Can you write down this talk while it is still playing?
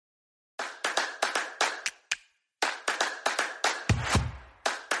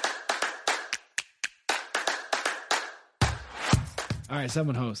All right,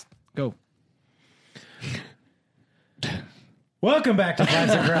 someone host. Go. Welcome back to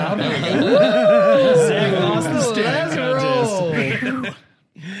Classic Crowd. Let's roll.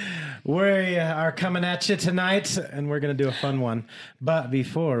 We are coming at you tonight, and we're going to do a fun one. But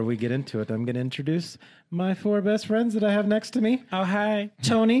before we get into it, I'm going to introduce my four best friends that I have next to me. Oh, hi.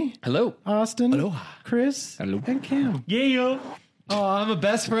 Tony. Hello. Austin. Aloha. Chris. Hello. And Cam. Yeah, yo. Oh, I'm a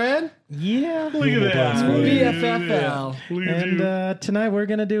best friend? Yeah. Look at that. BFFL. And tonight we're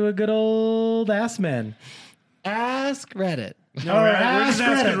going to do a good old Ask Men. Ask Reddit. No, Ask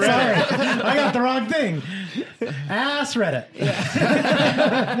Reddit. Sorry. I got the wrong thing. Ask Reddit.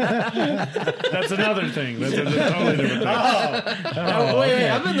 That's another thing. That's a totally different thing. Wait,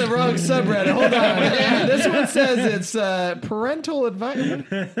 I'm in the wrong subreddit. Hold on. This one says it's parental advice.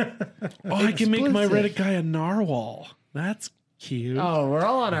 Oh, I can make my Reddit guy a narwhal. That's cute. Oh, we're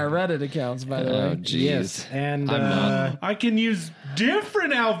all on our Reddit accounts, by the way. Yes. And I can use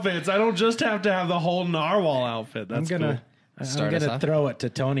different outfits. I don't just have to have the whole narwhal outfit. I'm That's going cool. to throw it to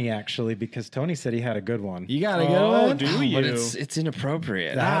Tony, actually, because Tony said he had a good one. You got to go Oh, one? do But you? it's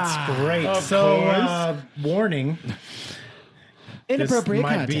inappropriate. That's great. of So, warning. Inappropriate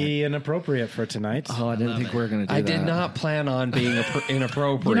this might content. be inappropriate for tonight. Oh, I didn't think we were going to do I that. did not plan on being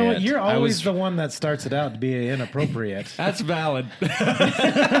inappropriate. You know what? You're I always was- the one that starts it out to be inappropriate. That's valid.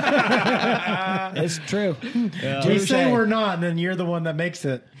 It's true. We say we're not, and then you're the one that makes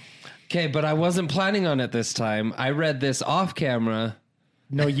it. Okay, but I wasn't planning on it this time. I read this off camera.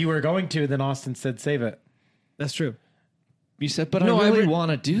 No, you were going to. Then Austin said, "Save it." That's true. You said, but No, I I really re-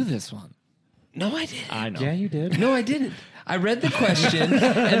 want to do this one. No, I didn't. I know. Yeah, you did. No, I didn't. I read the question,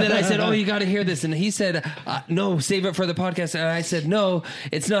 and then I said, "Oh, you got to hear this." And he said, "No, save it for the podcast." And I said, "No,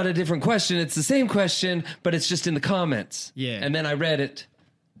 it's not a different question. It's the same question, but it's just in the comments." Yeah. And then I read it.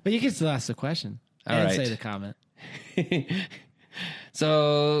 But you can still ask the question All and right. say the comment.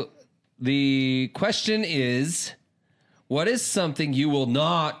 So the question is, what is something you will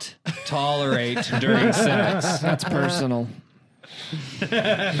not tolerate during sex? That's personal.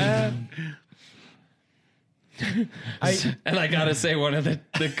 And I gotta say, one of the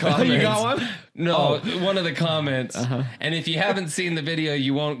comments. You got one? No, one of the comments. And if you haven't seen the video,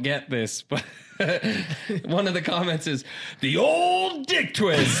 you won't get this. But one of the comments is the old dick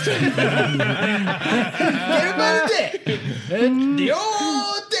twist. Get him by the dick. The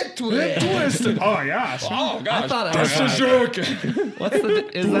old dick twist. Oh, gosh. Oh gosh, I thought That's a joke. What's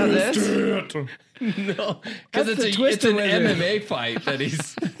the? Is that this? no, because That's the it's Twister an wizard. MMA fight that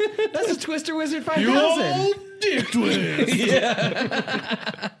he's. That's a Twister Wizard You 5000. old dick twist.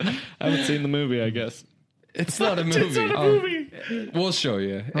 I haven't seen the movie. I guess. It's not a movie. It's not a movie. We'll show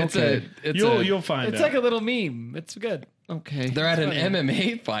you. It's Okay. You'll find It's out. like a little meme. It's good. Okay. They're at an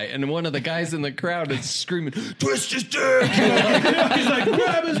MMA fight, and one of the guys in the crowd is screaming, "Twist his dick!" He's like,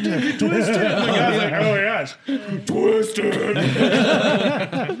 grab his dick and twist it. And the guy's like, oh, gosh. Twist it.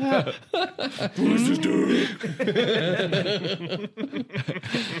 Twist his dick.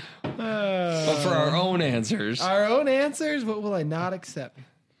 But for our own answers, Our own answers, what will I not accept?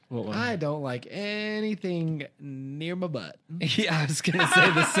 What one? I don't like anything near my butt. yeah, I was gonna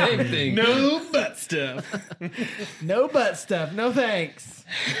say the same thing. No butt stuff. No butt stuff. No thanks.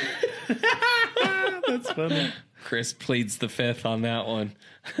 That's funny. Chris pleads the fifth on that one.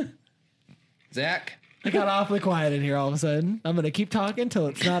 Zach, I got awfully quiet in here all of a sudden. I'm going to keep talking till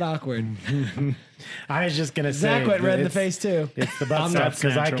it's not awkward. I was just gonna say Zach went that red in the it's- face too. It's the butt I'm stuff not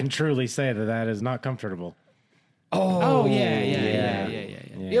because I natural. can truly say that is not comfortable. Oh, yeah,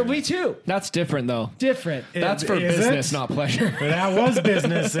 me too. That's different though. Different. That's for Is business, it? not pleasure. That was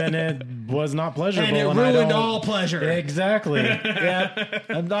business, and it was not pleasurable. And it I ruined don't- all pleasure. Exactly. Yeah.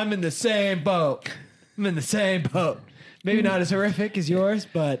 I'm in the same boat. I'm in the same boat. Maybe not as horrific as yours,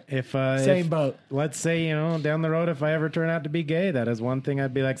 but If same boat. Let's say, down the road, if I ever turn out to be gay, that is one thing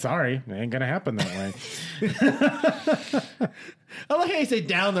I'd be like, sorry, it ain't gonna happen that way. I like how you say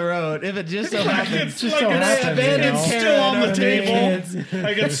down the road. If it just so happens. It's just like so it's, happens, abandoned it's Karen still on the or table. kids.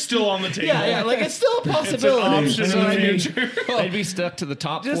 Like it's still on the table. Yeah, like it's still a It's an possibility. option You know in what I the mean? future. They'd be stuck to the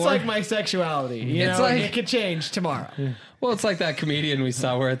top Just floor. like my sexuality. You It's know, like- it could change tomorrow. well, it's like that comedian we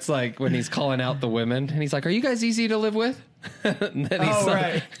saw where it's like when he's calling out the women, and he's like, "Are you guys easy to live with?" And then he's Oh,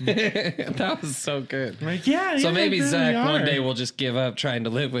 like, right. that was so good. Like, yeah. So yeah, maybe they Zach really one are. day will just give up trying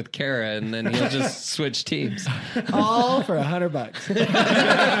to live with Kara, and then he'll just switch teams. All for $100.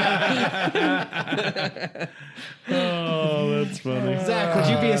 Oh, that's funny. Zach, would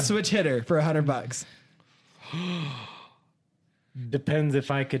you be a switch hitter for $100? Depends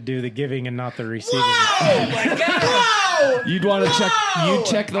if I could do the giving and not the receiving. Oh my God! You'd want to check. You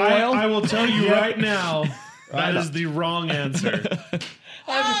check the oil. I will tell you right now, That is the wrong answer.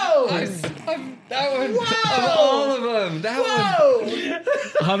 Oh! That one. Of all of them. That one. Whoa!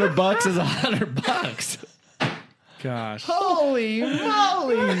 $100 is $100. Gosh. Holy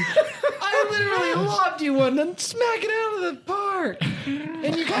moly! I literally lobbed you one and smack it out of the park.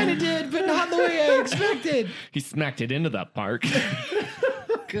 And you kind of did, but not the way I expected. He smacked it into that park.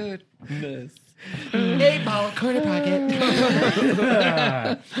 Goodness. 8-ball corner pocket.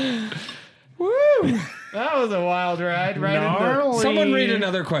 Woo! That was a wild ride, right? Gnarly. Someone read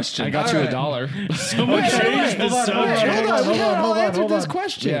another question. I got you $1. Someone changed the subject. Hold on, we haven't all answered hold this on.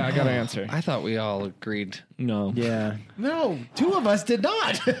 question. Yeah, I got to answer. I thought we all agreed. No. Yeah. No, 2 of us did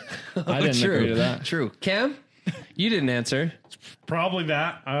not. I didn't agree to that. True. Cam, you didn't answer. Probably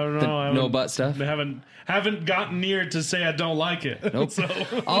that. I don't know. I No haven't- butt stuff. I haven't gotten near to say I don't like it. Nope. So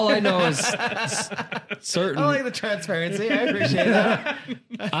All I know is certain. I like the transparency. I appreciate that.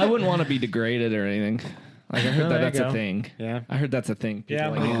 I wouldn't want to be degraded or anything. Like, I heard there you that's go. a thing. Yeah. I heard that's a thing. People yeah,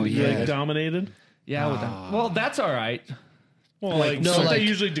 like, Oh, you yeah. like dominated. yeah. Well, that's all right. Well, like, no, don't like- they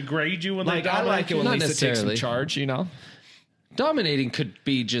usually degrade you when Like, they I dominate like it you? when Not Lisa takes some necessarily. charge, you know? Dominating could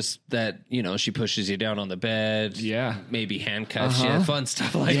be just that, she pushes you down on the bed. Yeah. Maybe handcuffs you. Fun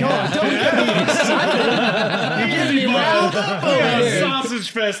stuff like Oh, that. don't get me excited. You're getting me riled up over Yeah, here.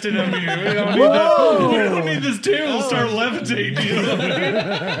 sausage fest in here. We don't need this table to start levitating. You know what I mean?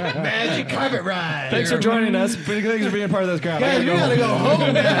 Magic carpet ride. Thanks for joining us. Thanks for being part of this crowd. Guys, we gotta go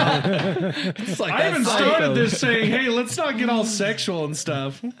home now. It's like I that even psycho. started this saying, "Hey, let's not get all sexual and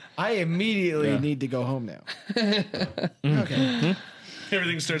stuff." I immediately need to go home now. Okay.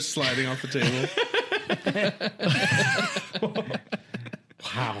 Everything starts sliding off the table.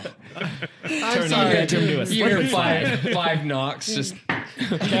 Wow. I'm sorry. Bedroom to a You hear slippery five knocks. Just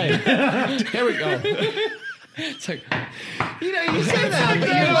Here we go. it's like You say that, but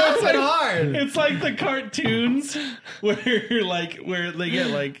you're laughing hard. It's like the cartoons where they get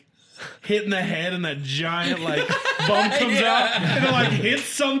like hit in the head and that giant like bump comes out and it like hits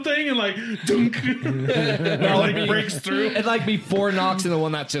something and like dunk or like breaks through. It'd like be 4 knocks and the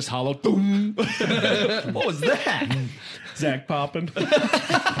one that's just hollow. Boom. What was that? Zach popping.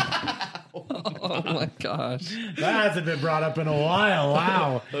 oh my gosh. That hasn't been brought up in a while.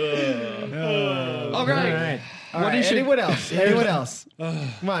 Wow. All All right. right. All right, anyone else? Anyone else?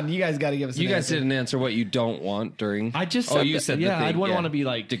 Come on, you guys got to give us. You an guys answer. didn't answer what you don't want during. I just Oh, said you that- said the yeah, thing, I wouldn't yeah. want to be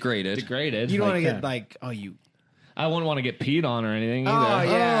like degraded. degraded. You don't want to Like get that. like, oh, you. I wouldn't want to get peed on or anything Oh either.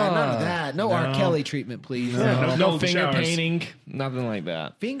 yeah, none of that. No R. Kelly treatment, please. No No golden finger showers. painting, nothing like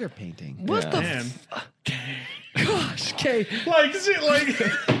that. Finger painting. What the Man, gosh? Okay. like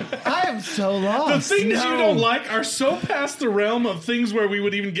I am so the lost. things you don't like are so past the realm of things where we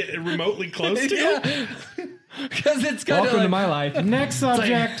would even get remotely close to. Because it's kind Welcome of to my life. Next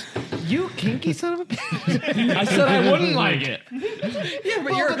subject. You kinky son of a bitch. I said I wouldn't like it. yeah,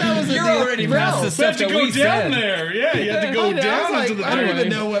 but but that was you're the already past realm. the You stuff have to that go we down said. there. Yeah, you have to go I know, I down was like, into the I don't even thing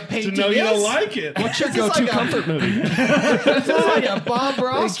know what to painting know you is. don't like it. What's your Is this go-to like a- comfort movie? Is this like a Bob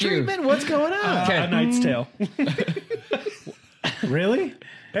Ross Thank you. treatment? What's going on? Okay. A Knight's Tale. Really?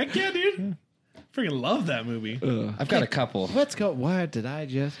 Heck yeah, dude. Freaking love that movie. I've got a couple. Let's go. What did I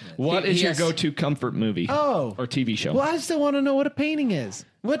just miss? What is your Yes. go-to comfort movie? Oh. Or TV show? Well, I still want to know what a painting is.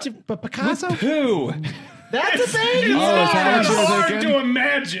 What's a Picasso? Who? That's a thing. It's Yeah. not what you're hard thinking? to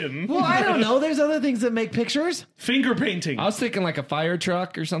imagine. Well, I don't know. There's other things that make pictures. Finger painting. I was thinking like a fire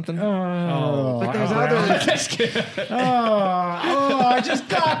truck or something. But there's other. I just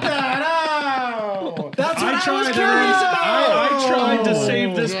got that. Oh. That's what I was tried curious about. I tried to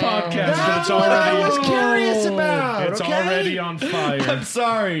save this podcast, but That's it's what I was already curious about. it's okay? already on fire.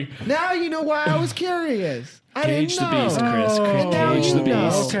 Sorry. Now you know why I was curious. I Gauge the didn't know. beast, Chris. And now Gauge you the know.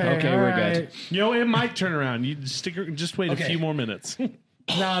 beast. Okay, we're good. You know, it might turn around. You just wait a few more minutes.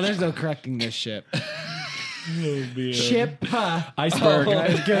 No, there's no correcting this ship. Man. Ship. Iceberg. I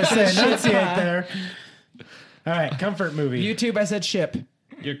was going to say, enunciate there. All right, comfort movie. YouTube, I said ship.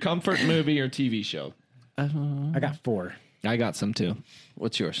 Your comfort movie or TV show? I got 4. I got some too.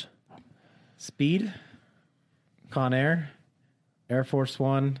 What's yours? Speed, Con Air, Air Force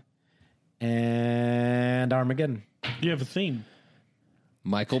One, and Armageddon. You have a theme.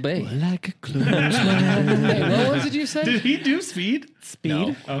 Michael Bay. Like a close Hey, what did you say? Did he do Speed?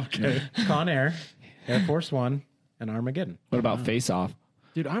 Speed, Okay. Con Air, Air Force One, and Armageddon. What about Face Off?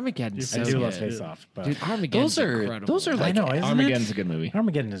 Dude, Armageddon's I so do good. love Face Off, but Dude, Armageddon's Those are I like know, isn't Armageddon's it? a good movie.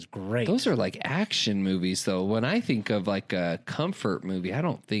 Armageddon is great. those are like action movies though. When I think of like a comfort movie, I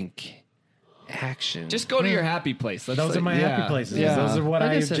don't think action. Just go to your happy place. That's Those are my happy places. Yeah. Those are what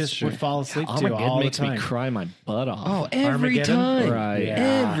I I guess that's just true. would fall asleep to Armageddon all the makes me time. cry my butt off. Oh, every Armageddon? time. Right.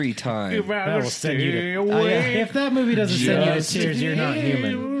 Yeah. Every time. That will send you to, yeah. If that movie doesn't send you to tears, you're not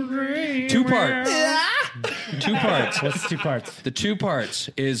human. 2 parts. 2 parts. What's 2 parts? The 2 parts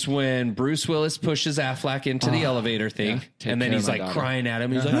is when Bruce Willis pushes Affleck into the elevator thing, Take and then care he's of my like daughter. crying at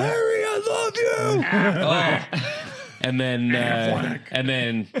him. He's like, "Harry, I love you." Oh. And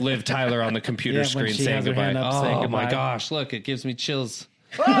then Liv Tyler on the computer Yeah, when screen she saying has her goodbye. hand up saying Oh my goodbye. gosh! Look, it gives me chills.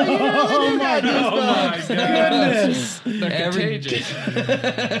 Contagious.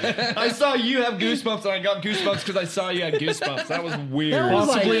 I saw you have goosebumps, and I got goosebumps because I saw you had goosebumps. That was weird.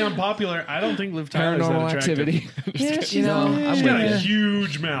 Possibly unpopular. I don't think Liv Tyler's that Paranormal attractive. activity. You know, She's got a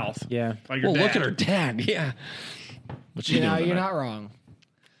huge mouth. Yeah. Like your Well, look dad. at her dad. Yeah, you're not wrong.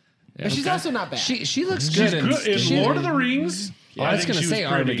 But she's also not bad. she looks She's good. good in she- Lord of the Rings. Oh, I was think going to she say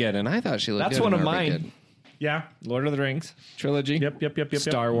pretty. Armageddon. I thought she looked That's good one in of Armageddon. mine. Yeah. Lord of the Rings trilogy. Yep.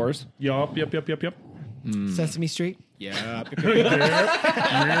 Star Wars. Yup. Sesame Street. Yeah.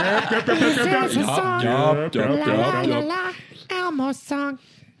 Elmo song.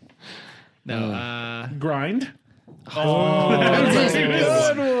 No. Grind. That's a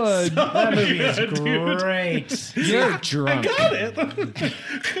good one. That movie is dude. great. You're drunk. Got it.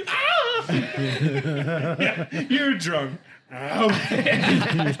 Yeah, you're drunk.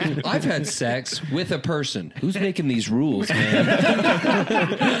 I've had sex with a person. Who's making these rules, man?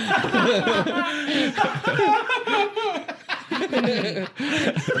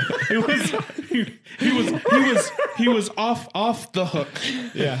 He was off the hook.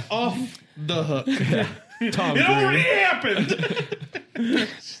 Yeah. Off the hook. Tom It already Green. happened.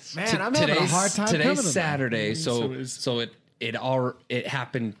 Man, I'm having a hard time coming to Today's that. Saturday, so So it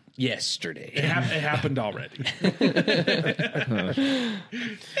happened yesterday. It happened already. It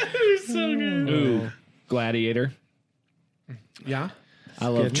was so good. Ooh. Gladiator. Yeah. I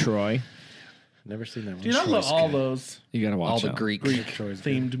love Troy. Never seen that one. Dude, I love all those You gotta watch All the that. Greek.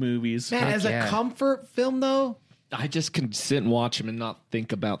 themed movies. Man, as yeah. a comfort film, though, I just can sit and watch them and not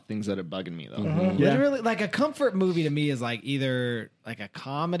think about things that are bugging me though. literally, like a comfort movie to me is like either like a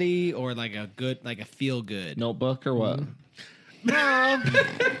comedy or like a good, like a feel good. Notebook or what? No.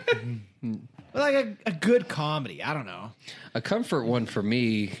 But like a good comedy. I don't know. A comfort one for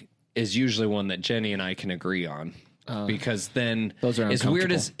me is usually one that Jenny and I can agree on. Because then, Those are as weird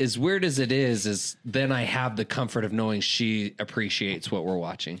uncomfortable. as weird as it is then I have the comfort of knowing she appreciates what we're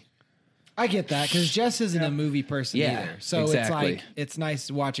watching. I get that because Jess isn't a movie person Yeah, either. So exactly. it's like it's nice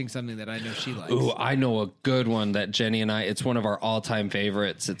watching something that I know she likes. Ooh, I know a good one that Jenny and I. It's one of our all-time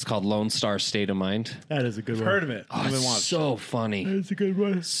favorites. It's called Lone Star State of Mind. That is a good one. Heard of it. I haven't It's watched. so funny. It's a good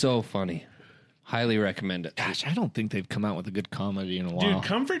one. So funny. Highly recommend it. Gosh, I don't think they've come out with a good comedy in a while. Dude,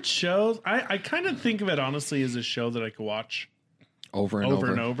 comfort shows. I kind of think of it honestly as a show that I could watch Over and over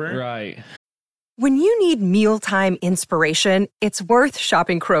over. and over. Right. When you need mealtime inspiration, it's worth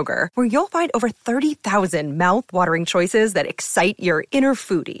shopping Kroger, where you'll find over 30,000 mouth-watering choices that excite your inner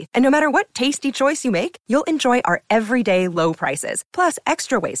foodie. And no matter what tasty choice you make, you'll enjoy our everyday low prices, plus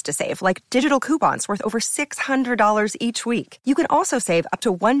extra ways to save, like digital coupons worth over $600 each week. You can also save up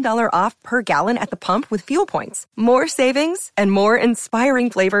to $1 off per gallon at the pump with fuel points. More savings and more inspiring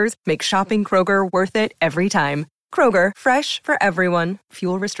flavors make shopping Kroger worth it every time. Kroger, fresh for everyone.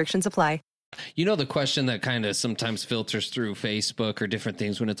 Fuel restrictions apply. You know the question that kind of sometimes filters through Facebook or different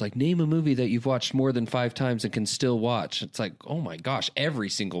things when it's like, name a movie that you've watched more than 5 times and can still watch. It's like, oh my gosh, every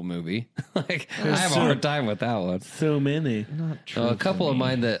single movie. Like, I have a hard time with that one. So many. A couple of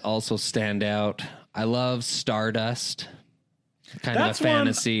mine that also stand out. I love Stardust. Kind That's of a one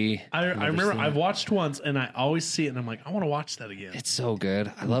fantasy. I remember I've watched once and I always see it and I'm like, I want to watch that again. It's so good.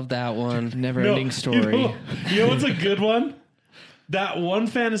 I love that one. Never-ending story. You know what's a good one? That one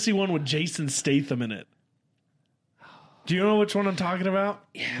fantasy one with Jason Statham in it. Do you know which one I'm talking about?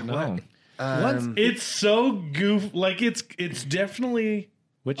 No. It's so like it's definitely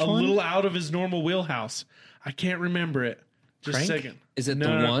Which a one? little out of his normal wheelhouse. I can't remember it. Just Crank? a second. Is it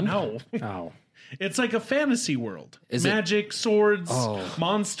No, the one? No. Oh. It's like a fantasy world. Is it- Magic, swords, Oh.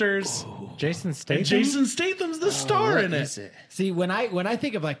 monsters. Jason Statham? And Jason Statham's the star What in is it. See, when I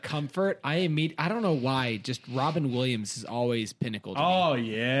think of like comfort, I don't know why, just Robin Williams is always pinnacle to me. Oh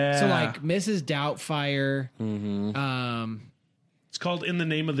yeah. So like Mrs. Doubtfire, it's called In the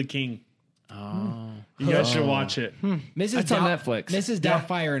Name of the King. Oh. You guys should watch it. Mrs. That's on Netflix. Mrs.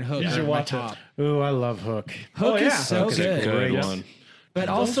 Doubtfire and Hook You should are my watch it. top. Ooh, I love Hook. Hook Oh, is yeah. so Hook is a good. good Yes. one. But Those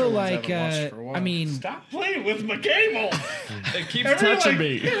also, are ones I like, haven't watched for a while. I mean, Stop playing with my cable. It keeps touching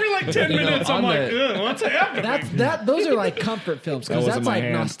me. Every like 10 minutes, I'm on like, the- ugh, what's happening? those are like comfort films because That wasn't that's my like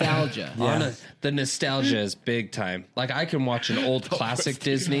hand. nostalgia. The nostalgia is big time. Like I can watch an old classic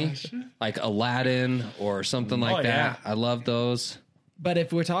Disney, like Aladdin or something like Oh, that. yeah. I love those. But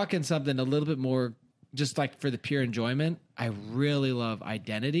if we're talking something a little bit more, just like for the pure enjoyment, I really love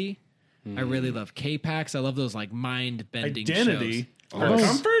Identity. I really love K-Pax. I love those like mind bending Identity. For shows.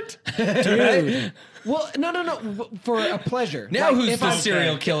 comfort? Dude. Well, no, for a pleasure. Now Like, who's if the I'm-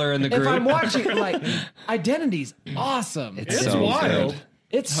 serial killer in the group? If I'm watching, like, Identity's awesome. It's It's so wild. good.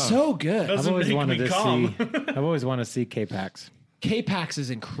 It's so good. I've Doesn't always make wanted me to calm. see. I've always wanted to see K-Pax. K-Pax is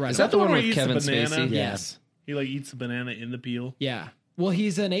incredible. Is that the one where with he eats the Kevin banana? Spacey? Yes. He like eats the banana in the peel. Yeah. Well,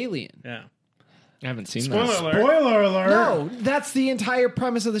 he's an alien. Yeah. I haven't seen Spoiler that. alert. Spoiler alert! No, that's the entire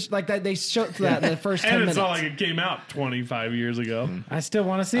premise of the like that they showed that in the first 10 And minutes. it's not like it came out 25 years ago. I still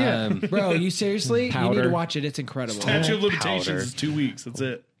want to see it. Bro, you seriously? You need Powder. to watch it. It's incredible. Statute of limitations Powder. is 2 weeks. That's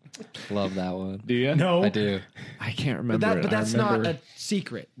it. Love that one. Do you? No, I do. I can't remember. But that's I not remember- a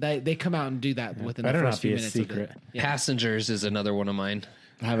secret. They come out and do that within the better first not few be a minutes secret. of it. Yeah. Passengers is another one of mine.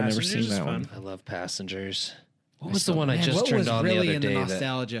 I haven't ever Passengers seen is that fun. one. I love Passengers. What was the one I Man, just what turned was on really the other in the day?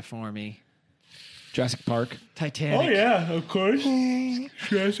 nostalgia for me? Jurassic Park. Titanic. Oh, yeah, of course.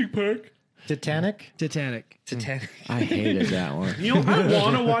 Jurassic Park. Titanic. Titanic. Titanic. I hated that one. You know, I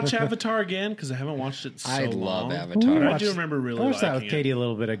want to watch Avatar again because I haven't watched it in so I long. love Ooh, Avatar. But I watched- do remember really I watched that liking with it. Katie a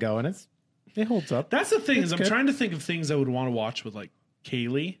little bit ago, and it holds up. That's the thing is It's I'm good. trying to think of things I would want to watch with like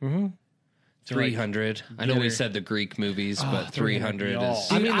Kaylee. Mm-hmm. 300. I know get we her- said the Greek movies, but 300 y'all.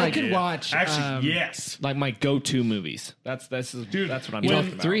 is. I mean, I like- could watch. Actually, yes. Like my go-to movies. That's what I'm You know,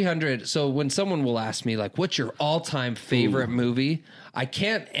 talking about. 300. So when someone will ask me, like, what's your all time favorite movie? I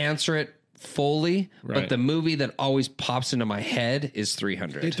can't answer it fully, but Right. the movie that always pops into my head is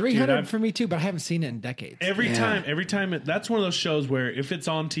 300. Dude, 300 I've- for me too, but I haven't seen it in decades. Every time, that's one of those shows where if it's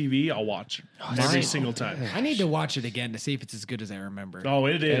on TV, I'll watch it every single time. I need to watch it again to see if it's as good as I remember. Oh,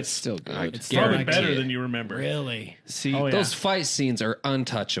 it is. It's still good. It's probably guarantee better it. than you remember. Really? See, Oh, yeah. Those fight scenes are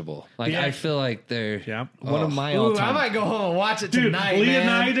untouchable. Like, Yeah. I feel like they're. Yeah. one of my Ooh, I all-time. might go home and watch it Dude, tonight, man.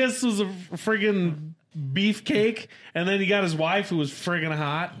 Leonidas was a friggin' beefcake, and then he got his wife who was friggin'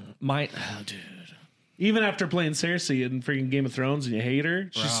 hot. Dude. Even after playing Cersei in friggin' Game of Thrones and you hate her,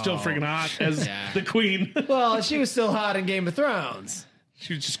 she's still friggin' hot as Yeah. the queen. Well, she was still hot in Game of Thrones.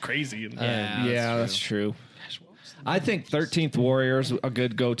 She was just crazy. And, Yeah, that's true. I think 13th Warrior is a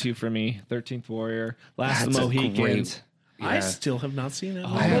good go-to for me. 13th Warrior, Last of the That's a Mohicans. great- I still have not seen it.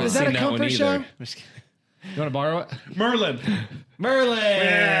 I haven't Is that seen a that one comfort either. show? You want to borrow it? Merlin. Merlin.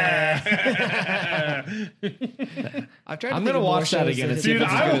 I'm gonna watch that again and see if Dude,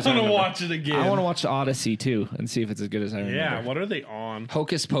 it's as I good as I want to remember. watch it again. I want to watch the Odyssey too and see if it's as good as I remember. Yeah, what are they on?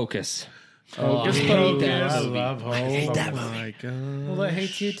 Hocus Pocus. Hocus hate Pocus. that I love Hope. Oh my god. Well, that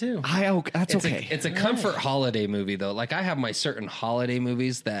hates you too. That's It's okay. it's a comfort holiday movie, though. Like, I have my certain holiday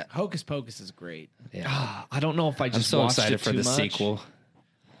movies that. Hocus Pocus is great. I don't know if I just I'm so watched excited it for too the much. sequel.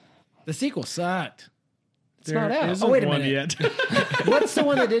 The sequel sucked. It's There not out. isn't Oh, wait a one minute. yet. What's the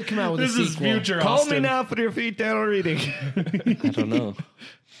one that did come out with This a is sequel? future Call Austin. me now, put your feet down, reading. I don't know.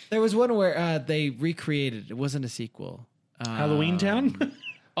 There was one where they recreated. It wasn't a sequel. Halloween Town?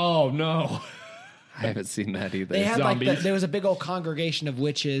 Oh no! I haven't seen that either. They had Zombies. there was a big old congregation of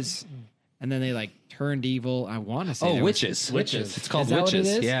witches, and then they like turned evil. I want to say Oh, there was- witches. Witches. It's called Is that what it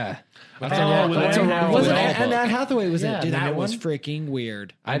Witches. is? Yeah. What's wrong with What's that? wrong Was with it? that? And Anne Hathaway was in Yeah, it. Dude, the that new was one? freaking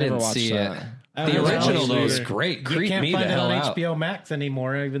weird. I never didn't watched see that. it. I The was original, watching though, it. is great. You Creeped can't me find the it hell on out. HBO Max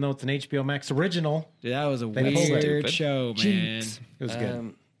anymore, even though it's an HBO Max original. Dude, that was a They pulled it. weird show, man. It was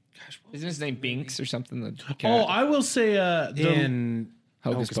good. Isn't his name Binks or something? Oh, I will say In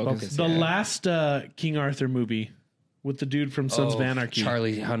Hocus Pocus. the last King Arthur movie with the dude from Sons of Anarchy.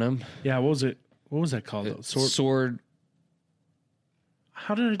 Charlie Hunnam. Yeah, what was it? What was that called? though? Sword.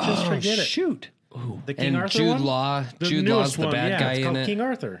 How did I just forget it? Shoot. the King And Arthur Jude one? Law. The Jude newest Law's the one, bad yeah, guy It's in called it. King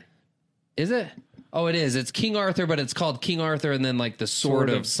Arthur. Is it? Oh, it is. It's King Arthur, but it's called King Arthur and then like the sword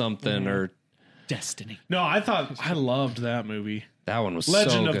of something or Destiny. No, I loved that movie. that one was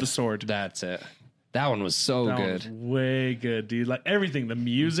Legend so of good. the Sword. That's it. That one was so That good. was way good, dude. Like everything, the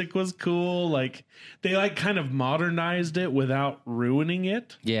music was cool. Like they like kind of modernized it without ruining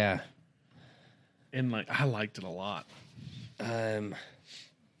it, Yeah. and like I liked it a lot.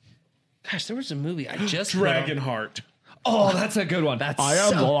 Gosh, there was a movie I just put on- Dragonheart. Oh, that's a good one. I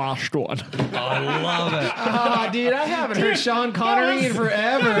am the last one. Oh, dude, I haven't heard Sean Connery in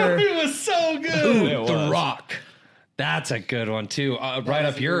forever. It was so good. The Rock. That's a good one too. Right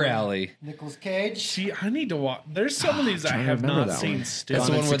up your alley. Nicolas Cage. See, I need to watch. There's some of these I trying to have remember not that seen one. still. That's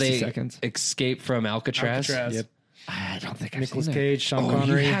the one where 60 they seconds. escape from Alcatraz. Alcatraz. Yep. I don't think I've Nicolas seen it. Cage, Sean Oh,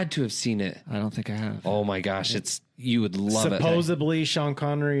 Connery. you had to have seen it. I don't think I have. Oh my gosh, you would love it. Supposedly, Sean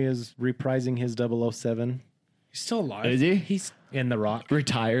Connery is reprising his 007 He's still alive. Is he? He's in The Rock.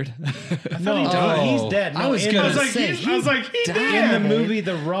 Retired. No, died. he's dead. I No, was in gonna I was the- like, say, I was like, he in did. the movie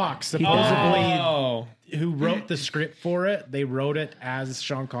The Rock, supposedly Oh, who wrote the script for it, they wrote it as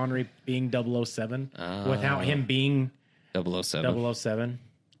Sean Connery being 007 without him being 007. 007.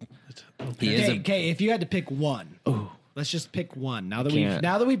 He is Okay, if you had to pick one, let's just pick one. Now that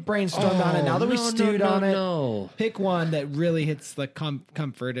Can't. we've brainstormed on it, now that we stewed on it, No. pick one that really hits the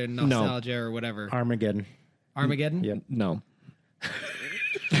comfort and nostalgia or whatever. Armageddon. Armageddon. Yep. No.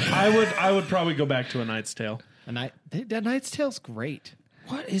 I would probably go back to A Knight's Tale. That Knight's Tale's great.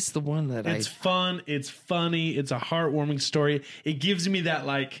 What is the one that It's fun. It's funny. It's a heartwarming story. It gives me that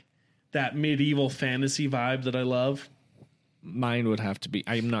medieval fantasy vibe that I love. Mine would have to be.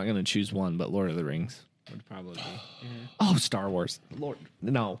 I'm not going to choose one, but Lord of the Rings would probably be. Oh, Star Wars. Lord.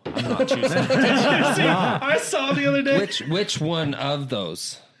 No, I'm not choosing. I saw the other day. which one of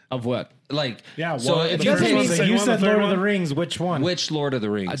those? Of what? Like, Yeah, so well, if the you first pick one, second you one, said the third Lord of the one? Rings. Which one? which Lord of the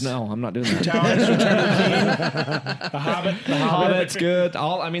Rings? No, I'm not doing that. The Hobbit. The Hobbit's good.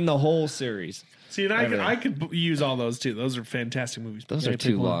 The whole series. See, and I could use all those too. Those are fantastic movies. Those are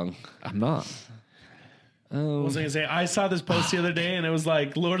too long. I'm not. I was going to say, I saw this post the other day, and it was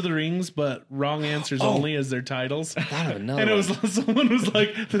like Lord of the Rings, but wrong answers only as their titles. I don't know. And it was someone was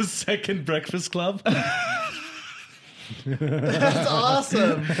like the second Breakfast Club. That's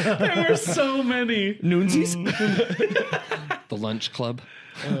awesome. There were so many. Noonsies? The Lunch Club.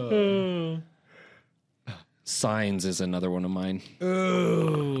 Signs is another one of mine.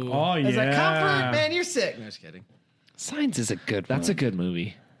 Oh yeah. It's like comfort, man. You're sick. No, just kidding. Signs is a good one. That's a good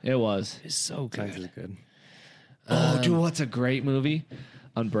movie. It was. It's so good. Good. Oh, dude, what's a great movie?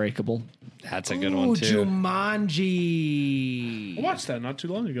 Unbreakable. That's a good one too. Jumanji. I watched that not too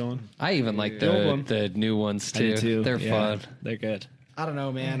long ago. I even like old one. the new ones I do too. They're Yeah, fun. They're good. I don't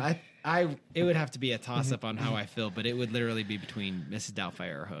know, man. It would have to be a toss up on how I feel, but it would literally be between Mrs.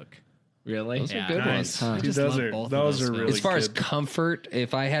 Doubtfire or Hook. Really? Those Yeah, are good nice. ones. I Dude, just those love are both of those those are films. really As far as good. comfort,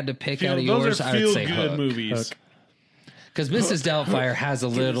 if I had to pick out of those yours, are I would feel say good Hook. movies. Because Mrs. Doubtfire has a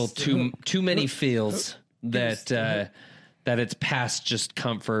little too many feels that it's past just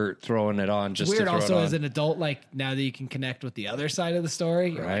comfort throwing it on just Weird to throw also it as on. an adult, like now that you can connect with the other side of the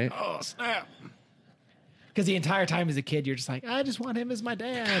story, you're Right? like, oh snap. Because the entire time as a kid, you're just like, I just want him as my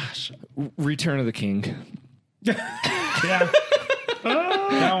dad. Return of the King. Yeah.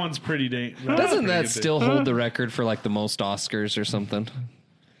 That one's pretty dang. Doesn't that still hold the record for like the most Oscars or something?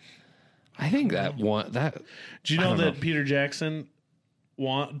 I think that one that Do you know that Peter Jackson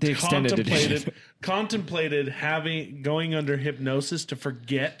The extended edition. contemplated going under hypnosis to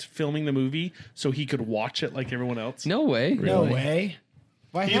forget filming the movie so he could watch it like everyone else? no way. No way.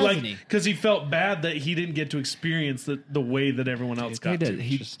 Why He hasn't he? because he felt bad that he didn't get to experience the way that everyone else He got did. to.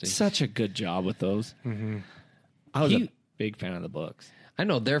 He Interesting. such a good job with those. I was He- a big fan of the books. I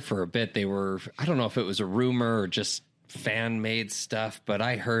know there for a bit they were, I don't know if it was a rumor or just fan made stuff, but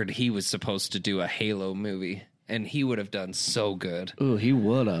I heard he was supposed to do a Halo movie and he would have done so good. Ooh, he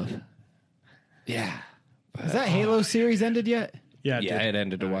would have. Yeah. Has that Halo series ended yet? Yeah, it Yeah, did. it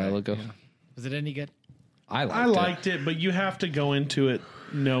ended a while ago. Was it any good? I liked, I liked it, but you have to go into it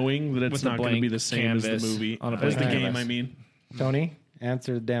knowing that it's With a not going to be blank the same as the canvas movie, on a as the blank game. canvas. I mean, Tony,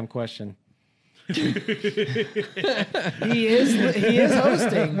 answer the damn question. He is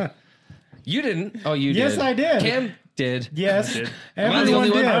hosting. You didn't. Oh, you Yes, did. I did. Cam did. Yes, Am I the everyone only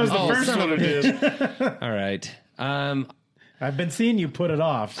one? did. I was the Oh, first son one of who a did. All right. I've been seeing you put it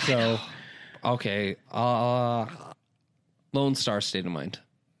off. So Okay. Lone Star State of Mind.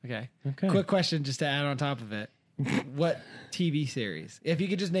 Okay. Okay. Quick question just to add on top of it. What TV series? If you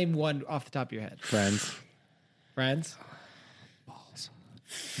could just name one off the top of your head. Friends. Friends? Balls.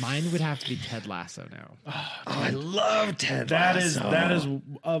 Mine would have to be Ted Lasso now. I love Ted That is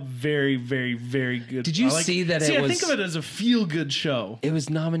a very, very, very good. Did you I see that See, it I was- think of it as a feel-good show. It was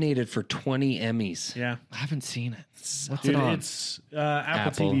nominated for 20 Emmys. Yeah, I haven't seen it. What's dude, it on? it's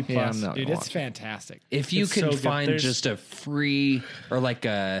Apple Apple. TV Yeah, Plus. I'm not Dude, gonna it's watch it. fantastic. If you It's can so good. find There's- just a free or like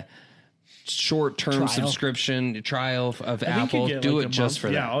a short-term Trial. subscription trial of I think you Apple, get do like it a just month. for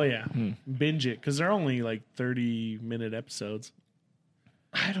yeah, that. oh yeah, binge it because they're only like 30-minute episodes.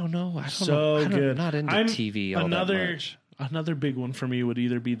 I don't know. I don't So know. I don't- good. I'm not into I'm- TV all that much. Another big one for me would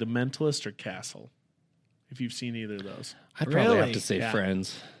either be The Mentalist or Castle. If you've seen either of those, I'd probably have Really? to say Yeah.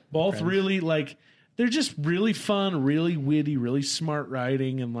 Friends. both really like they're just really fun, really witty, really smart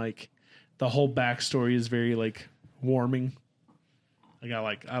writing, and like the whole backstory is very like warming.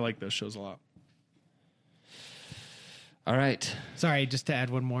 Like I like those shows a lot. All right. Sorry, just to add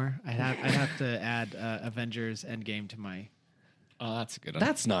one more. I'd have to add Avengers Endgame to my. Oh, that's a good one.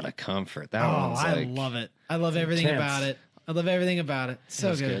 That's not a comfort. That Oh, one's I like, love it. I love everything Intense. about it. I love everything about it. So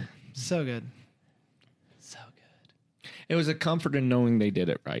That's good. good. So good. So good. It was a comfort in knowing they did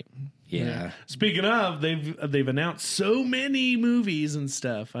it right. yeah. Speaking of, they've announced so many movies and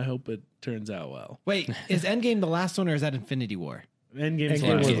stuff. I hope it turns out well. Wait, is Endgame the last one or is that Infinity War? Endgame's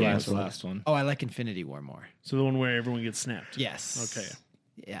Endgame last was one. last the last one. Oh, I like Infinity War more. So the one where everyone gets snapped. Yes. Okay.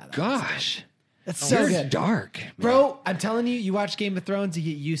 Yeah. Gosh. That's so You're good. dark. Bro, I'm telling you, you watch Game of Thrones, you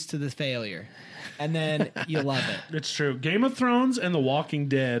get used to the failure. And then you love it. It's true. Game of Thrones and The Walking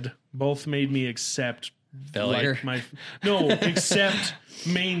Dead both made me accept Failure. accept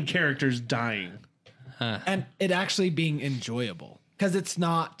main characters dying. And it actually being enjoyable. Because it's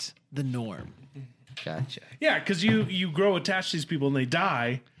not the norm. Gotcha. Yeah, because you grow attached to these people and they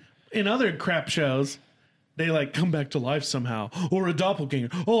die. In other crap shows, they like come back to life somehow, or a doppelganger,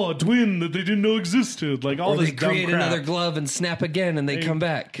 a twin that they didn't know existed. Like all Or this they dumb create crap. another glove and snap again and they come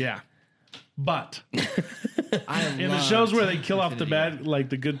back. Yeah, but I in the loved shows where they kill off the Infinity bad, like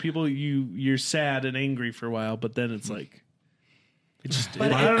the good people, you're sad and angry for a while, but then it's like it's just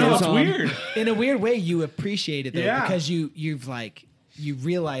But I it don't know. goes It's on. weird. War. In a weird way, you appreciate it though, Yeah. because you've like you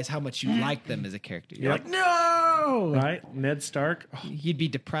realize how much you like them as a character. You're Yep. like, no, Right, Ned Stark. Oh, you'd be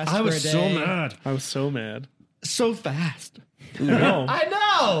depressed. I for was a day. so mad. I was so mad. So fast. No, I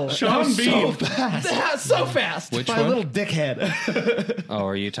know. Sean Bean. Yeah, so fast. Which My one? little dickhead. Oh,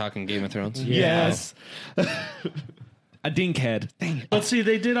 are you talking Game of Thrones? Yes. A dinkhead. Dang it. But see,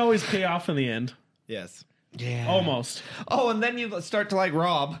 they did always pay off in the end. Yes. Yeah. Almost. Oh, and then you start to like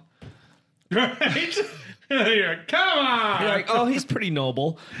Rob. Right? You're like, come on. You're like, oh, he's pretty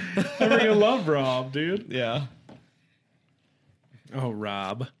noble. I freaking love Rob, dude. Yeah. Oh,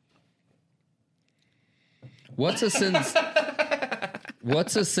 Rob. What's a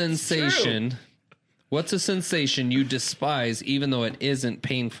sensation? What's a sensation you despise even though it isn't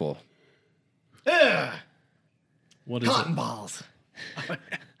painful? What is Cotton it? balls.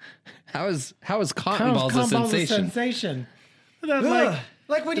 How is cotton balls a sensation? sensation. That,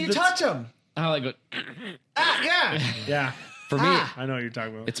 Like when you touch them. I like it. Yeah. yeah, For me, I know what you're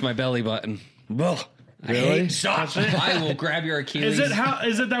talking about. it's my belly button. Ugh. Really? Stop! I will grab your Achilles.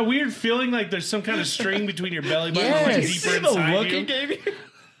 Is it that weird feeling like there's some kind of string between your belly button and like Yes. deeper inside you? gave you?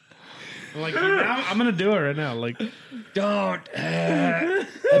 I'm like, now I'm gonna do it right now. Like, Don't.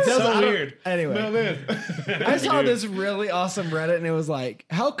 it's so weird. Anyway, I saw this really awesome Reddit, and it was like,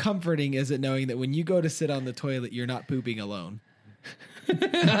 how comforting is it knowing that when you go to sit on the toilet, you're not pooping alone?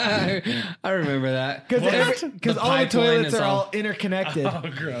 I remember that. Because all the pipeline toilets is are all- all interconnected. Oh,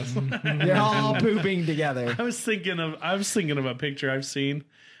 gross. They're all pooping together. I was thinking of a picture I've seen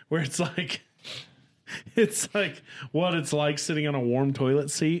where it's like what it's like sitting on a warm toilet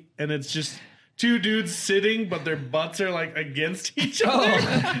seat, and it's just two dudes sitting, but their butts are like against each other,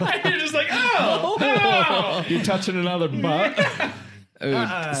 and you're just like, oh. You're touching another butt.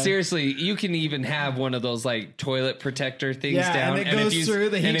 Dude, seriously, you can even have one of those like toilet protector things Yeah, down, and it goes if you, through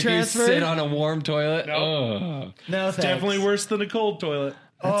the heat and if transfer? you sit on a warm toilet, Nope. No, thanks. Definitely worse than a cold toilet.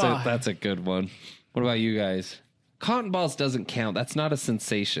 that's a good one. What about you guys? Cotton balls doesn't count. That's not a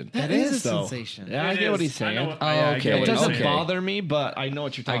sensation. That It is is, a though. sensation. Yeah, I It get what is. he's I saying. know what- Oh, yeah, I okay. get It what doesn't you're saying. bother me, but I know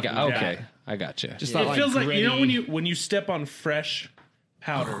what you're I talking got about. okay. I got you. Just It not like feels like you know gritty. when you step on fresh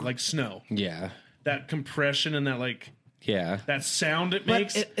powder like snow, Yeah, that compression and that that sound it But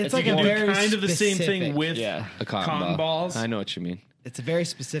makes. it's you like can a do very kind of the same thing specific- with Yeah. a cotton, cotton ball. balls. I know what you mean. It's a very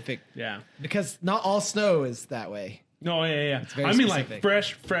specific, Yeah. because not all snow is that way. No, yeah. very I mean, specific. like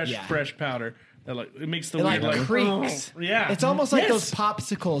fresh Yeah. powder. That like it makes the It weird like like creaks. oh, yeah. It's almost like Yes. those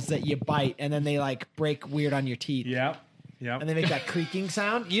popsicles that you bite and then they like break weird on your teeth. Yeah. Yeah. And they make that creaking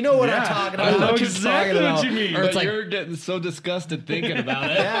sound. You know what I'm talking I about. know what you're exactly talking what about. you mean. Or it's like- you're getting so disgusted thinking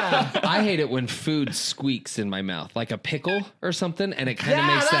about it. Yeah. I hate it when food squeaks in my mouth, like a pickle or something, and it kind of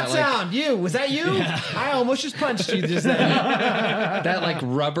Yeah, makes that that like sound. You. Was that you? I almost just punched you just then. that like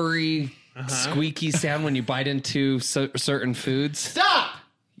rubbery, squeaky sound when you bite into certain foods. Stop!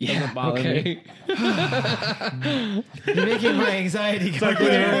 Yeah, bother okay. You're making my anxiety go Like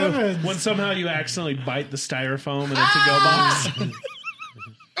down. when somehow you accidentally bite the styrofoam and it's a go box.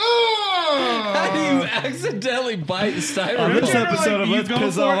 How do you accidentally bite styrofoam? This episode of you Let's go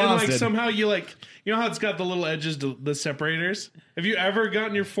Piss for it Off and like Austin. somehow you like you know how it's got the little edges to the separators? Have you ever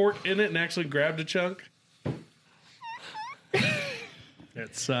gotten your fork in it and actually grabbed a chunk?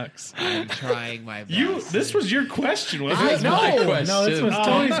 It sucks. I'm trying my best. This was your question, wasn't it? No, this was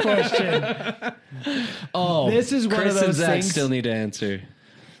Tony's question. This is one Chris of and those Zach things. still need to answer.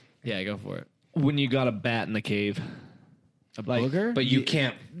 Yeah, go for it. When you got a bat in the cave. A booger? But you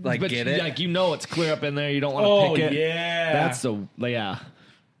can't get it. Like it's clear up in there. You don't want to Oh, pick it. yeah. That's the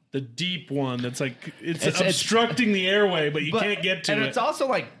deep one that's like it's obstructing the airway, but you can't get to and it. it's also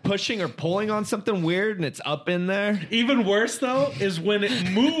like pushing or pulling on something weird, and it's up in there. Even worse though is when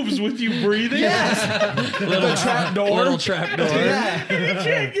it moves with you breathing. Little trap door. Little trap door. Yeah, And you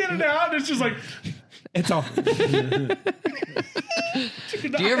can't get it out. And it's just like it's all. Do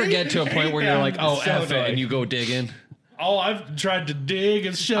you ever get to a point where you're like, oh, So F it, annoying. and you go digging? oh, I've tried to dig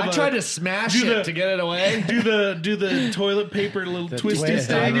and shove. I tried to smash do it the- to get it away. do the toilet paper little twisty twist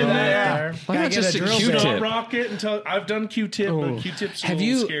thing in on there. Why not just a drill Do not Q-tip? rock it until I've done Q-tip, but Q-tip's a Have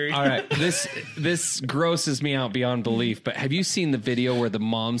little you? scary. All right, this grosses me out beyond belief. But have you seen the video where the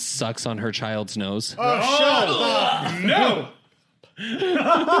mom sucks on her child's nose? No.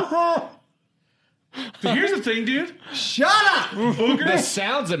 But here's the thing, dude. Shut up! The Boogers,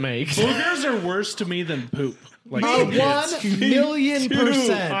 sounds it makes. boogers are worse to me than poop. Like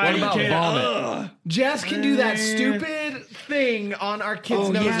 1,000,000%. What about vomit? Jess can do that stupid thing on our kids'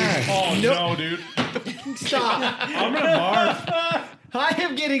 noses. Oh no, dude. Stop. I'm gonna barf. I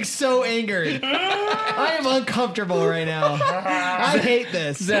am getting so angered. I am uncomfortable right now. I hate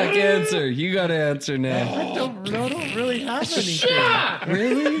this. Zach, answer. You got to answer now. I don't really have anything.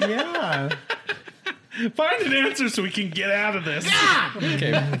 Really? Yeah. Find an answer so we can get out of this.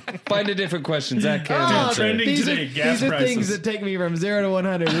 Okay. Find a different question. Zach can answer. trending These today, gas are prices. things that take me from 0 to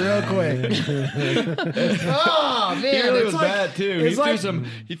 100 real quick. Oh man, He really it's was like, bad too. It's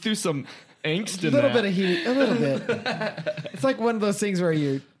He threw some angst a in little that. bit of heat, a little bit. It's like one of those things where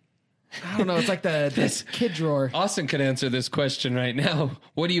you, I don't know. It's like this kid drawer. Austin could answer this question right now.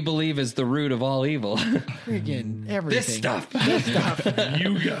 What do you believe is the root of all evil? Freaking everything. This stuff.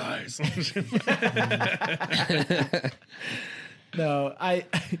 You guys. No, I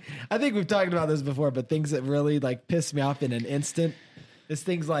think we've talked about this before, but things that really like piss me off in an instant is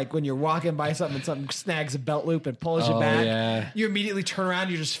things like when you're walking by something and something snags a belt loop and pulls you Oh, back. yeah. You immediately turn around,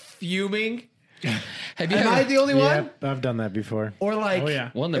 you're just fuming. Have you Am I ever, the only one? Yep, I've done that before. Or like, Oh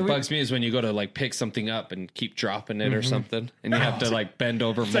yeah. one that bugs me is when you go to like pick something up and keep dropping it or something, and you have to like bend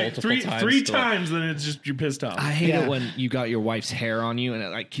over It's like multiple three times. three to, like- times, then it's just you're pissed off. I hate Yeah. it when you got your wife's hair on you and it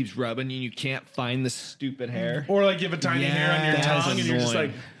like keeps rubbing you and you can't find the stupid hair. Or like you have a tiny hair on your Yes. tongue and you're just like,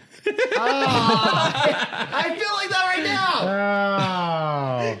 I feel like that right now.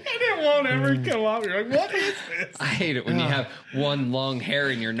 Oh. and it won't ever come off. You're like, what is this? I hate it when you have one long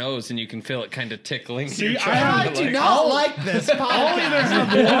hair in your nose and you can feel it kind of tickling. See, You're I trying have- to, I do not like this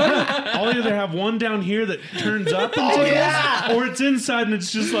podcast. I'll either have one down here that turns up and tickles, or it's inside and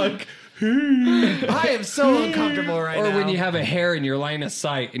it's just like, I am so uncomfortable right or now. when you have a hair in your line of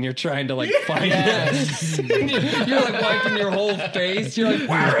sight and you're trying to like find it. You're like wiping your whole face. You're like,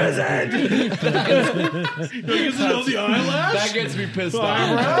 where is it? is it on the eyelash? That gets me pissed off.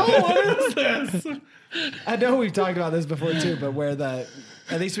 Eyebrow? What is this? I know we've talked about this before too, but where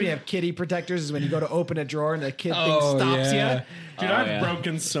at least when you have kitty protectors is when you go to open a drawer and the kid thing stops yeah. Dude, I've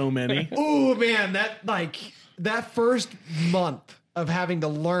broken so many. you. Ooh man, that first month of having to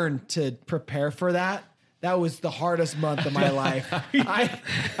learn to prepare for that was the hardest month of my life. I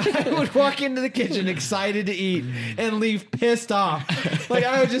would walk into the kitchen excited to eat and leave pissed off. Like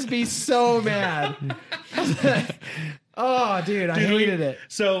I would just be so mad. Oh, dude, I hated it.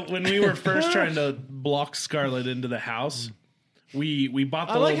 So when we were first trying to block Scarlett into the house, we bought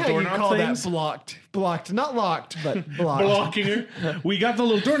the I like little how you doorknob call things. that blocked, not locked, but blocked. Blocking her. We got the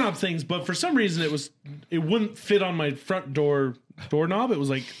little doorknob things, but for some reason it wouldn't fit on my front doorknob. It was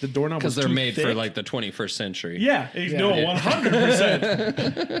like the doorknob was Because they're too made for thick. like the 21st century. Yeah, no,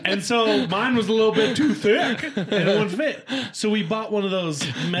 100%. And so mine was a little bit too thick, and it wouldn't fit. So we bought one of those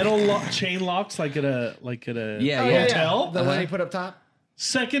metal chain locks, like at a Yeah, Oh, yeah. hotel. The one you put up top.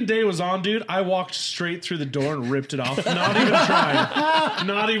 Second day was on, dude. I walked straight through the door and ripped it off. Not even trying.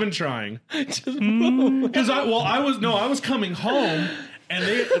 Not even trying. Because I was coming home. And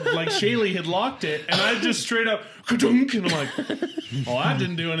they, like, Shaylee had locked it, and I just straight up, ka-dunk, and I'm like, oh, that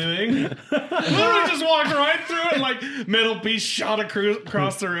didn't do anything. Literally just walked right through it, and, like, metal piece shot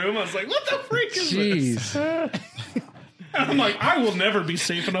across the room. I was like, what the freak is this? I'm like, I will never be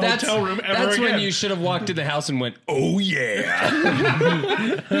safe in a hotel room ever That's again. when you should have walked in the house and went, "Oh yeah."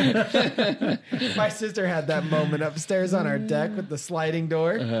 My sister had that moment upstairs on our deck with the sliding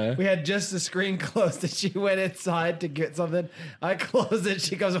door. We had just the screen closed and she went inside to get something. I closed it.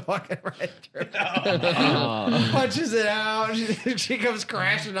 She comes walking right through. Punches it out. She comes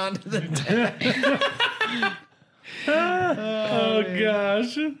crashing onto the deck. Oh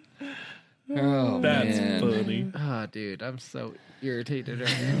gosh, Oh, that's man. funny. Oh, dude, I'm so irritated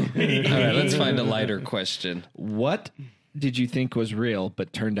right now. All right, let's find a lighter question. What did you think was real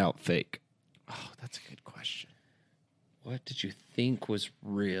but turned out fake? Oh, that's a good question. What did you think was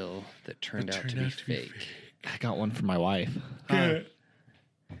real that turned out to be fake? I got one for my wife.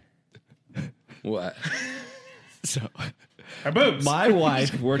 What? So Our boobs. my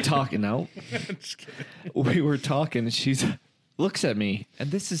wife, we're talking now. Just kidding. We were talking and she's looks at me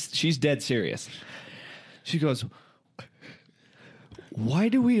and she's dead serious. She goes, "Why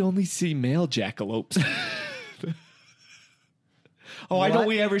do we only see male jackalopes?" Why don't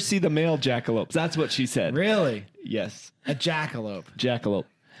we ever see the male jackalopes? That's what she said. Really? Yes. A jackalope. Jackalope.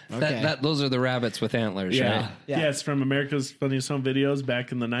 Okay. Those are the rabbits with antlers, Yeah. right? Yeah. Yes, from America's Funniest Home Videos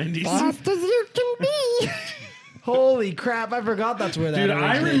back in the 90s. Fast as you can be. Holy crap, I forgot that's where that Dude,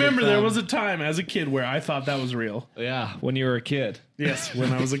 I originated remember there from. was a time as a kid where I thought that was real. Yeah. When you were a kid. Yes,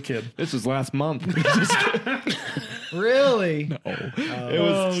 when I was a kid. This was last month. Really? It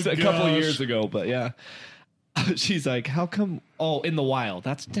was a couple gosh. years ago, but yeah. She's like, "How come?" Oh, in the wild.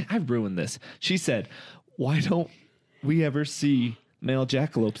 I ruined this. She said, "Why don't we ever see male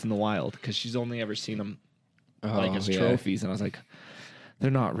jackalopes in the wild?" Because she's only ever seen them like as trophies. And I was like,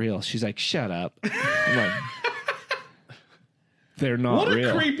 "They're not real." She's like, "Shut up." I'm like, "They're not What a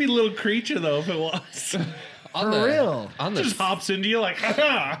real." creepy little creature, though, if it was. For real. On the Just hops into you like,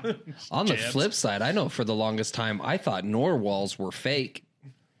 on the jabs. flip side, I know for the longest time I thought narwhals were fake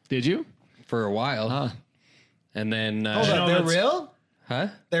Did you? for a while, and then Hold No, on, they're that's- real? huh?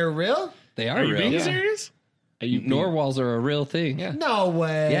 They're real? They are, Are you real. being serious? Narwhals are a real thing. Yeah, No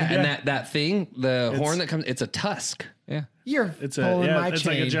way. and that thing, the horn that comes, it's a tusk. Yeah. You're It's pulling my it's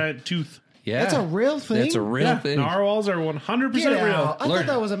chain. like a giant tooth. Yeah, That's a real thing? It's a real thing. Narwhals are 100% Get real. out. I Learn-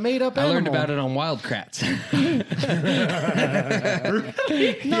 thought that was a made up I animal. learned about it on Wildcrats.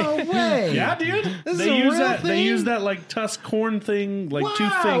 No way. Yeah, dude. This is They a use real that. They thing? use that like tusk horn thing, like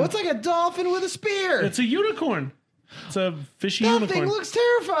tooth Wow, thing. it's like a dolphin with a spear. It's a unicorn. It's a fishy That unicorn. thing looks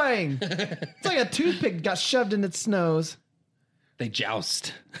terrifying. It's like a toothpick got shoved in its nose. They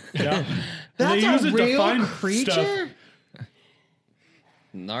joust. Yeah. And That's they use a it to real find creature? stuff.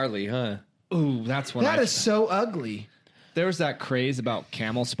 Gnarly, huh? Ooh, that's when That is so ugly. There was that craze about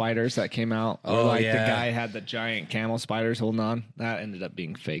camel spiders that came out. Where Oh, like yeah. the guy had the giant camel spiders holding on. That ended up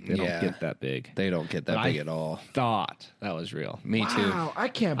being fake. They Yeah. don't get that big. They don't get that But big I at all. Thought that was real. Me too. Wow, I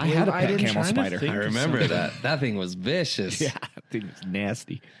can't I believe had a pet didn't camel try to spider. think I of remember something. that. That thing was vicious. Yeah, that thing was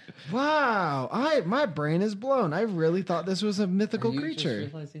nasty. Wow, my brain is blown. I really thought this was a mythical creature.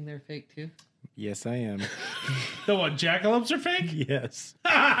 realizing they're fake too? Yes, I am. The what? Jackalopes are fake? Yes.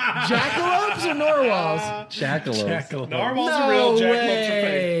 Jackalopes or narwhals? Jackalope. Narwhals No are real. Jackalopes are fake.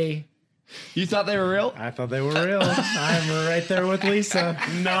 way. You thought they were real? I thought they were real. I'm right there with Lisa.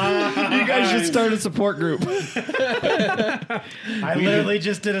 Nah. You guys should start a support group. I literally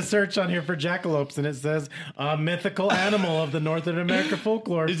just did a search on here for jackalopes, and it says a mythical animal of the Northern America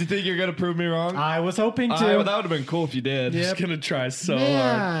folklore. Did you think you're gonna prove me wrong? I was hoping to. that would have been cool if you did. Just gonna try so hard.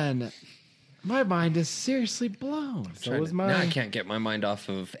 Man, my mind is seriously blown. So was Now I mine. can't get my mind off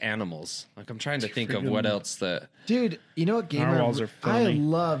of animals. Like I'm trying to think of what else that Dude, you know what game Narwhals are I funny.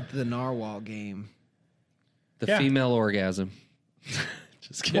 loved the narwhal game. the Yeah. female orgasm.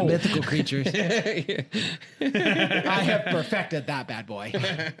 Just kidding. Mythical creatures. I have perfected that bad boy.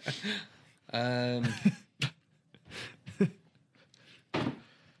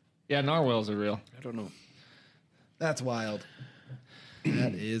 Yeah, narwhals are real. I don't know. That's wild.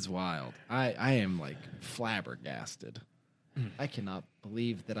 That is wild. I am like flabbergasted. I cannot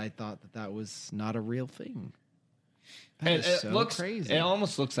believe that I thought that was not a real thing. That is so crazy. It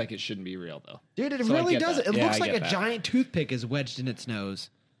almost looks like it shouldn't be real though. Dude, it So I really get does. that. It Yeah, looks I like get a that. giant toothpick is wedged in its nose.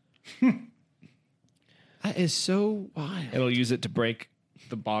 That is so wild. It'll use it to break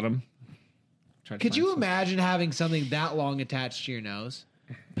the bottom. Try to Could find you some- imagine having something that long attached to your nose?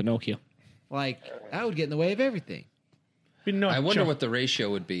 Pinocchio? Like, that would get in the way of everything. I wonder what the ratio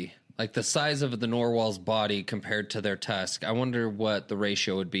would be. Like the size of the narwhal's body compared to their tusk. I wonder what the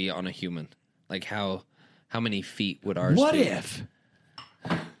ratio would be on a human. Like how many feet would ours What be? if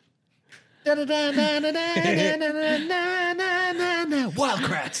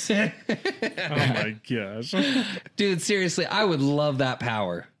Wildcrats. Oh my gosh. Dude, seriously, I would love that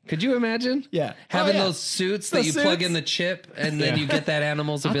power. Could you imagine? Yeah. Having Oh, yeah. those suits that Those you plug suits. in the chip and then you get that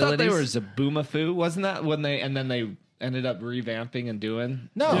animal's I thought abilities. they were Zaboomafoo, wasn't that when they and then they ended up revamping and doing?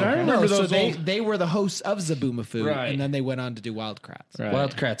 No, Yeah, I remember so those they, old- they were the hosts of Zaboomafoo, Right. and then they went on to do Wildcrats. Right.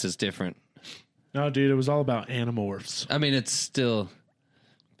 Wildcrats is different. No, dude, it was all about Animorphs. I mean, it's still,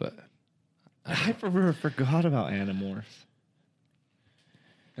 but I forgot about Animorphs.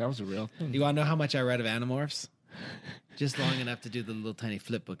 That was a real thing. You want to know how much I read of Animorphs? Just long enough to do the little tiny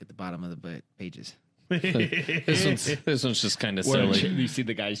flip book at the bottom of the pages. this one's just kind of Where silly. you see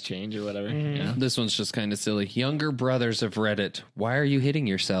the guys change or whatever. Yeah. This one's just kind of silly. Younger brothers have read it. Why are you hitting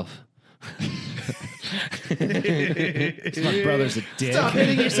yourself? My brother's a dick. Stop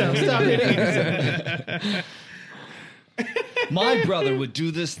hitting yourself. Stop hitting yourself. My brother would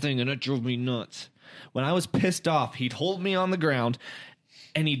do this thing and it drove me nuts. When I was pissed off, he'd hold me on the ground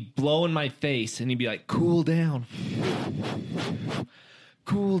and he'd blow in my face and he'd be like, cool down.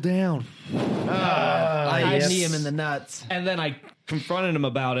 Cool down. I knee him in the nuts. And then I confronted him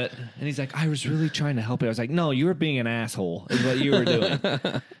about it and he's like, I was really trying to help you. I was like, no, you were being an asshole is what you were doing.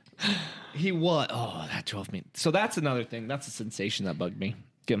 He was. Oh, that drove me. So that's another thing. That's a sensation that bugged me.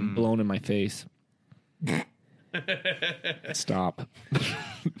 Getting blown in my face. Stop.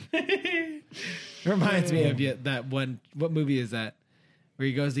 Reminds me of that one. What movie is that? Where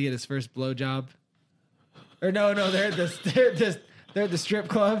he goes to get his first blowjob? Or no, they're at the strip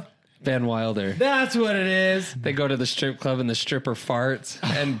club. Van Wilder. That's what it is. They go to the strip club and the stripper farts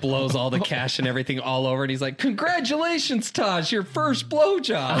and blows all the cash and everything all over. And he's like, congratulations, Taj, your first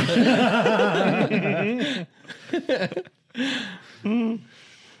blowjob.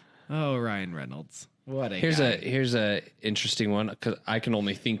 Oh, Ryan Reynolds. What a Here's guy. a interesting one because I can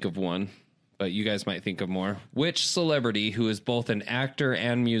only think of one, but you guys might think of more. Which celebrity who is both an actor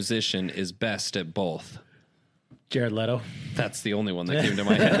and musician is best at both? Jared Leto. That's the only one that came to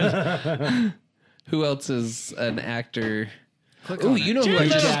my head. Who else is an actor? Oh, you know who Jared I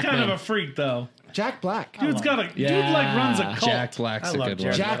Leto's just... kind of a freak, though. Jack Black. Dude like runs a cult. Jack Black's I a love good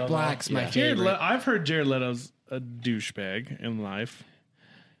Jared one. Jack Black's my Jared favorite. I've heard Jared Leto's a douchebag in life.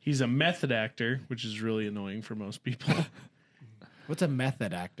 He's a method actor, which is really annoying for most people. What's a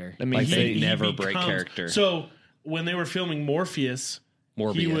method actor? I mean, Like they He never break becomes- character. So when they were filming Morbius,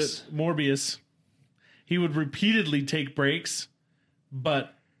 he would repeatedly take breaks,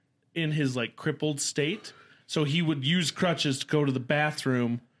 but in his like crippled state. So he would use crutches to go to the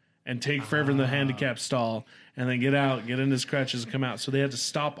bathroom and take forever in the handicap stall, and then get out, get in his crutches, and come out. So they had to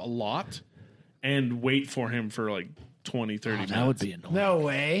stop a lot and wait for him for like 20, 30 minutes. that would be annoying. No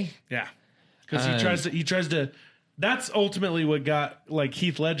way. Yeah, because he tries to. That's ultimately what got like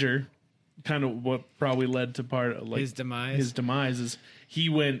Heath Ledger, kind of what probably led to part of like His demise? His demise is he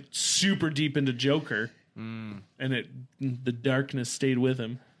went super deep into Joker, and the darkness stayed with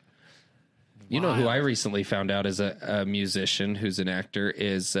him. You know who I recently found out is a musician who's an actor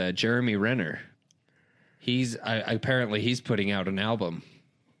is Jeremy Renner. Apparently he's putting out an album,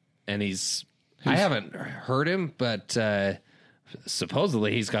 and I haven't heard him, but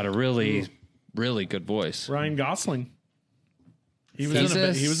supposedly he's got a really, really good voice. Ryan Gosling. He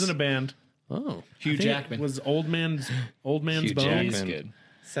was in a band. Oh, Hugh I think it Jackman. was Old Man's Hugh Bones. Jackman. He's good.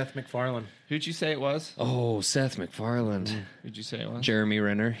 Seth MacFarlane. Who'd you say it was? oh, Seth MacFarlane, Who'd you say it was? Jeremy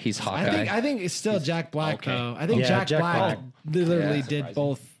Renner. He's Hawkeye. I think it's still Jack Black okay. though. I think Yeah, Jack Jack Black Black. literally Yeah, did surprising.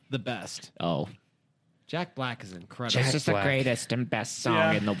 both the best. Oh. Jack Black is incredible. Jack It's the Black. greatest and best song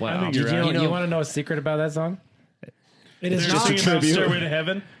Yeah, in the I world. think you're right. You want to know a secret about that song? It is They're not singing about Stairway to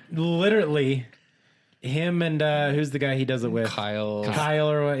Heaven. Literally, him and who's the guy he does it with? Kyle. Kyle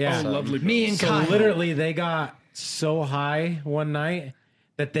or what? Yeah. Oh, lovely. me and So Kyle. literally, they got so high one night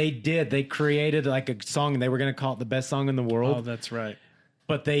that they created like a song and they were going to call it the best song in the world. Oh, that's right.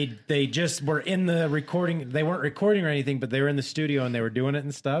 But they just were in the recording. They weren't recording or anything, but they were in the studio and they were doing it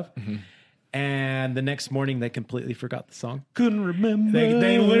and stuff. And the next morning, they completely forgot the song. Couldn't remember.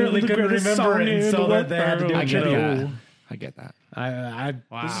 They literally the couldn't greatest remember song it, and in so the that they had to do world. a tribute. I get that. I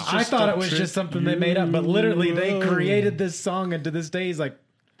just thought a it was trick just something they made up, but literally they you created this song, and to this day, he's like,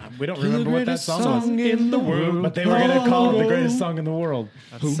 we don't remember what that song was. in the world. But they were going to call it the greatest song in the world.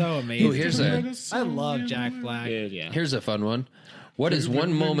 That's so amazing. Ooh, here's I love Jack Black. Good, yeah. Here's a fun one. What is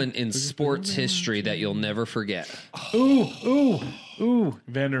one moment in sports history that you'll never forget? Ooh.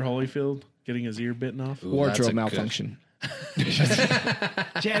 Vander Holyfield getting his ear bitten off. Ooh, that's a Wardrobe good- malfunction.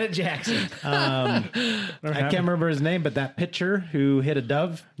 Janet Jackson. I can't remember his name, but that pitcher who hit a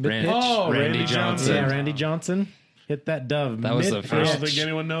dove mid pitch. Randy Johnson. Yeah, Randy Johnson. Hit that dove. That was the I first- don't think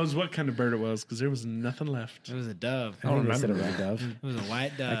anyone knows what kind of bird it was because there was nothing left. It was a dove. I don't remember. It was a dove. It was a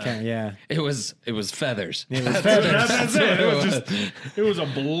white dove. I can't. Yeah. It was feathers. It was feathers. That's it. It was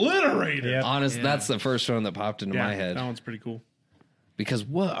obliterated. Yep. Honest, that's the first one that popped into my head. That one's pretty cool. Because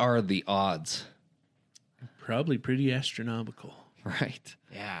what are the odds? Probably pretty astronomical. Right.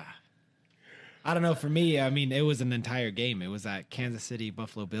 Yeah. I don't know. For me, I mean, it was an entire game. It was that Kansas City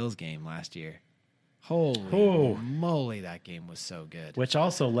Buffalo Bills game last year. Holy Oh. moly, that game was so good. Which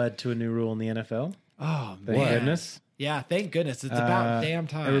also led to a new rule in the NFL. Oh, Thank man. goodness. Yeah, thank goodness. It's about damn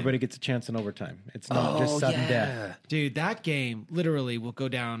time. Everybody gets a chance in overtime. It's not just sudden death. Dude, that game literally will go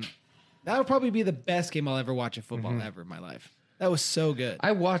down. That would probably be the best game I'll ever watch in football ever in my life. That was so good.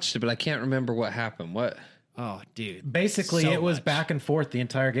 I watched it, but I can't remember what happened. What? Oh, dude. Basically, So it was much. back and forth the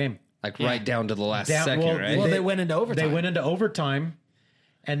entire game. Like right down to the last Down- second, well, right? Well, they went into overtime. They went into overtime,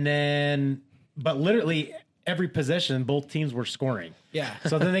 and then, but literally every possession, both teams were scoring. Yeah.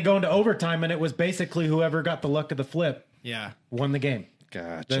 So then they go into overtime, and it was basically whoever got the luck of the flip Yeah. won the game.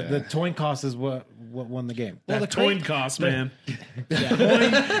 Gotcha. The coin toss is what won the game. Well, That the coin cost, man.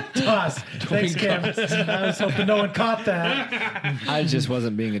 Toss. Thanks, Cam. I was hoping no one caught that. I just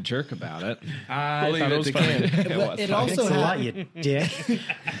wasn't being a jerk about it. I thought it was funny. It also Thanks a lot, had, you dick.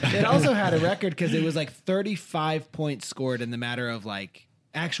 it also had a record because it was like 35 points scored in the matter of like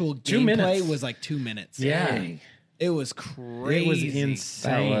actual 2 gameplay minutes. was like 2 minutes. Yeah. Dang. It was crazy. It was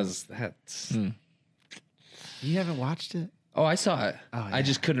That insane. was that's. You haven't watched it? Oh, I saw it. I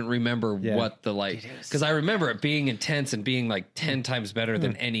just couldn't remember Yeah. what the like because I remember it being intense and being like 10 times better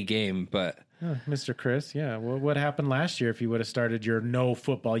than any game. But Oh, Mr. Chris, yeah. Well, what happened last year if you would have started your no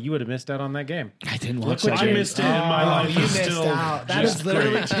football? You would have missed out on that game. I didn't watch what that you I game. missed it in my life. You It's missed still out. That just is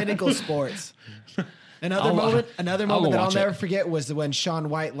literally great. pinnacle sports. Another I'll- moment I'll that I'll watch never it. forget was when Shaun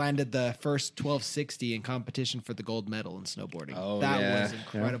White landed the first 1260 in competition for the gold medal in snowboarding. Oh, that yeah. was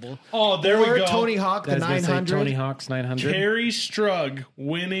incredible. Oh, there Or we go. Tony Hawk, the I was gonna say 900. Tony Hawk's 900. Terry Strug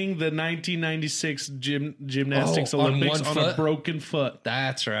winning the 1996 gymnastics Oh, on Olympics one on a foot? broken foot.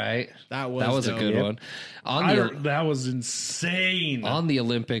 that's right. That was a dope. good Yep. one. On the That was insane. on the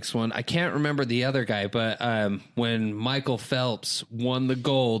Olympics one, I can't remember the other guy, but when Michael Phelps won the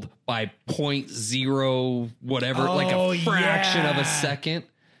gold by 0.0 whatever, like Oh, a fraction of yeah. a second.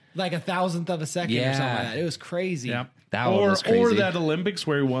 Like a thousandth of a second or something Yeah. like that. It was crazy. Yep. That one was Or crazy. that Olympics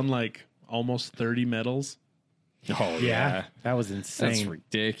where he won like almost 30 medals. Oh Yeah, that was that's insane.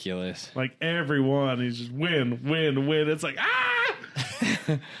 ridiculous. Like everyone, he's just win. It's like,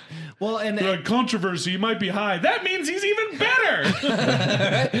 Well, and the controversy might be high. That means he's even better.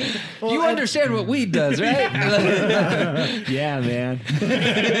 You understand what weed does, right? Yeah, man.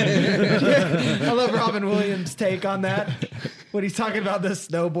 I love Robin Williams' take on that. When he's talking about the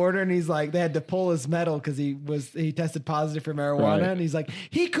snowboarder and he's like, they had to pull his medal because he tested positive for marijuana, Right. and he's like,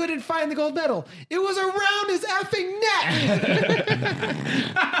 he couldn't find the gold medal. It was around his effing neck.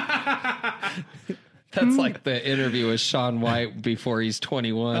 That's like the interview with Shaun White before he's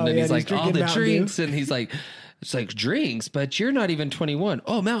 21. Oh, and yeah, he's and like, he's all drinking the Mountain drinks. And he's like, it's like, drinks, but you're not even 21.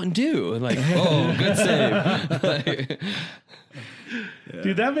 Oh, Mountain Dew. And like, oh, good save. Like,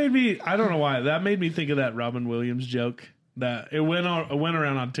 Dude, that made me, I don't know why, that made me think of that Robin Williams joke that it went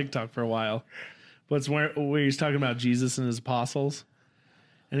around on TikTok for a while. But it's where he's talking about Jesus and his apostles.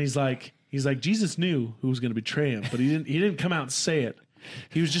 And he's like, Jesus knew who was going to betray him, but he didn't come out and say it.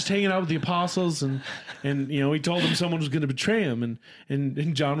 He was just hanging out with the apostles and he told them someone was going to betray him.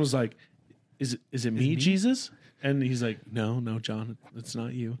 And John was like, is it me, Jesus? And he's like, no, John, it's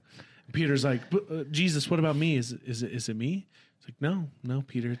not you. And Peter's like, Jesus, what about me? Is it me? It's like, no,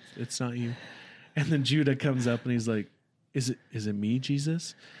 Peter, it's not you. And then Judah comes up and he's like, is it me,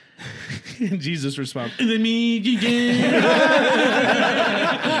 Jesus? And Jesus responds, is it me, Jesus?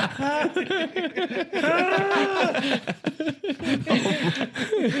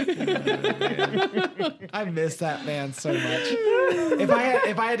 I miss that man so much. If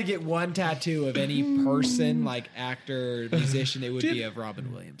I had to get one tattoo of any person, like actor, musician, it would be of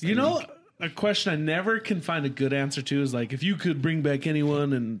Robin Williams. You know, a question I never can find a good answer to is like, if you could bring back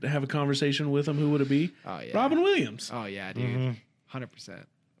anyone and have a conversation with them, who would it be? Oh, yeah. Robin Williams. Oh yeah, dude, 100%.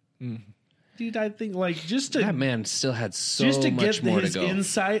 Dude, I think like just to that man still had so just to much get more his to go.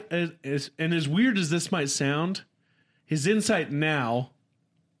 insight, and as weird as this might sound, his insight now,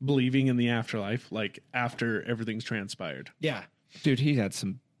 believing in the afterlife, like after everything's transpired. Yeah, Dude, he had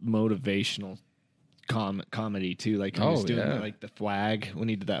some motivational comedy too. Like when he was Oh, doing yeah. like the flag when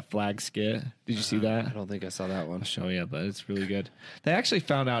he did that flag skit. Did you see that? I don't think I saw that one. I'll show you, but it's really good. They actually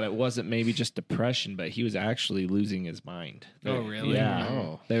found out it wasn't maybe just depression, but he was actually losing his mind. Oh, really?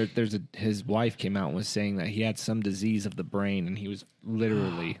 Yeah. Oh. His wife came out and was saying that he had some disease of the brain, and he was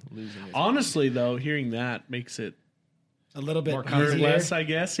literally losing his. Honestly, though, hearing that makes it A little bit hurt easier. less, I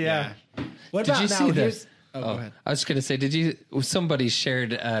guess. Yeah. What Did about you now? see Here's- this? Oh, go ahead. I was going to say, somebody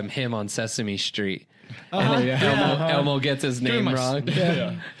shared him on Sesame Street. Elmo gets his name wrong.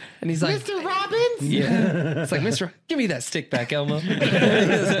 Yeah. And he's like, Mr. Robbins? yeah. It's like, Mr. Give me that stick back, Elmo.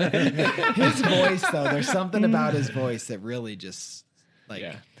 His voice, though, there's something about his voice that really just, like,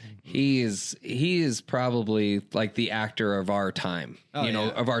 Yeah. He is probably like the actor of our time, yeah.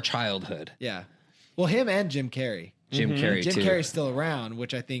 of our childhood. yeah. Well, him and Jim Carrey. Jim Carrey, Jim too. Carrey's still around,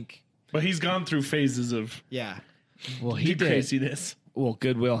 which I think, But he's gone through phases of yeah. Well, he did. craziness. Well,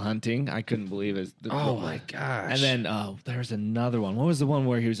 Goodwill Hunting. I couldn't believe it. Oh, my gosh. And then there's another one. What was the one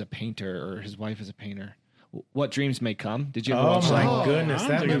where he was a painter or his wife is a painter? What Dreams May Come. Did you ever Oh watch my that? goodness, I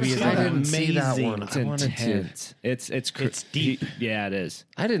that don't think movie I've is seen I didn't amazing. see that one. It's I wanted to. intense. It's deep. Yeah, it is.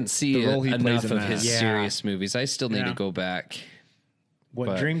 I didn't see The role he plays enough in of that. his Yeah. serious movies. I still need Yeah. to go back. What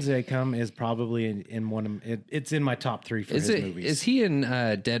But- Dreams They Come is probably in one of it's in my top 3 for Is his it? movies. Is he in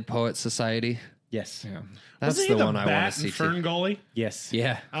Dead Poet Society? Yes. Yeah. That's Wasn't he the one I want bat to see. in Fern Too. Gully? Yes.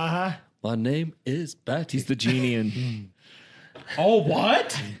 Yeah. Uh-huh. My name is Batty. He's the genie in. Oh,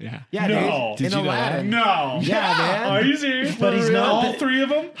 what? Yeah. Yeah, No. dude. Did In you know that? Aladdin. No. Yeah, man. Are you serious? But he's For real? not. All 3 of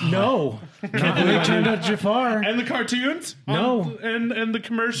them? No. Not Return of Jafar. And the cartoons? No. And the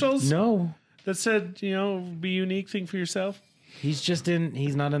commercials? No. That said, be unique, think for yourself? He's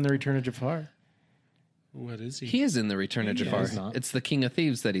not in the Return of Jafar. What is he? He is in the Return of Jafar. he's not. It's the King of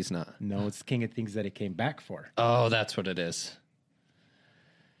Thieves that he's not. No, it's King of Things that he came back for. Oh, that's what it is.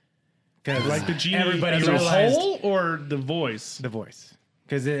 Because Like the genie everybody as a realized whole or the voice? the voice.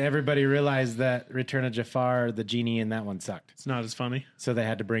 Because everybody realized that Return of Jafar, the genie in that one sucked. It's not as funny. So they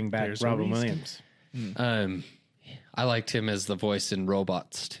had to bring back There's a Robin reason. Williams. I liked him as the voice in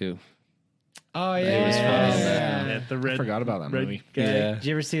Robots too. Oh, yeah. Yeah, the red. Forgot about that red movie. guy. Did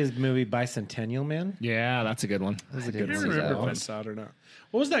you ever see his movie Bicentennial Man? Yeah, that's a good one. That was a I good can't one. remember if I saw it or not.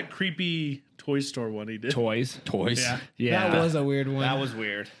 What was that creepy toy store one he did? Toys. Toys. Yeah. Yeah. That was a weird one. That was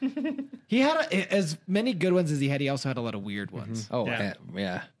weird. He had as many good ones as he had. He also had a lot of weird ones. Oh Yeah.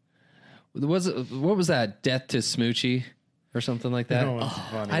 yeah. What was that? Death to Smoochie or something like that? That one's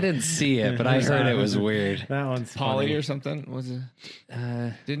funny. I didn't see it, but I heard it was weird. That one's Polly funny. or something? Was it?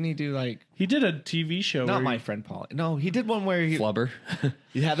 Didn't he do like He did a TV show. not where My he- Friend Polly? No, he did one where he. Flubber.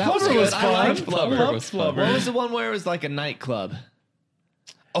 Yeah, that was Flubber good. was I fun. liked Flubber. Flubber was fun. What was the one where it was like a nightclub?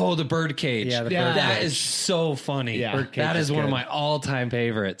 Oh, the Birdcage. Yeah, the Yeah. That Birdcage. is so funny. Yeah. Birdcage That is is one of good. my all-time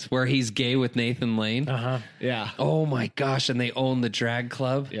favorites, where he's gay with Nathan Lane. Uh-huh. Yeah. Oh my gosh, and they own the drag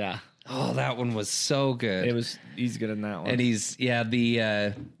club. Yeah. Oh, that one was so good. It was. He's good in that one.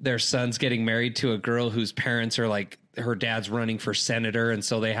 And their son's getting married to a girl whose parents are like, her dad's running for senator, and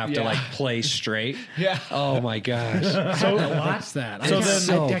so they have to Yeah. like play straight. Yeah. Oh my gosh. I watched that. So I, then-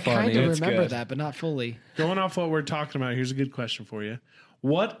 so I kind funny. of It's remember good. that, but not fully. Going off what we're talking about, here's a good question for you.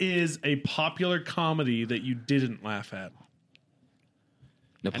 What is a popular comedy that you didn't laugh at?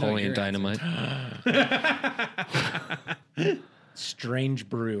 Napoleon your Dynamite. Strange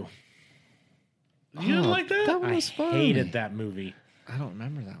Brew. You didn't like that? That one I was fun. hated that movie. I don't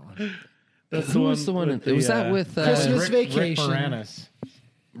remember that one. That's Who was the one? with Was that with Christmas Rick Vacation. Moranis.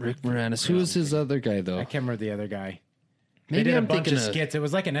 Rick Moranis? Who was his other guy though? I can't remember the other guy. They Maybe did a I'm bunch thinking of of. skits. It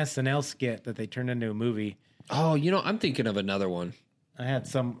was like an SNL skit that they turned into a movie. Oh, I'm thinking of another one. I had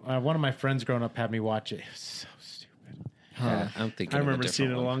one of my friends growing up had me watch it. It was so stupid. Yeah, I'm thinking. I of a remember seeing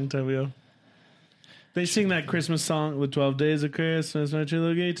it different a one. long time ago. They sing that Christmas song with 12 Days of Christmas, my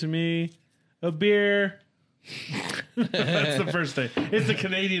true gave to me a beer. That's the first day. It's the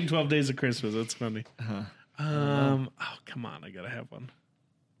Canadian 12 Days of Christmas. That's funny. Oh, come on. I got to have one.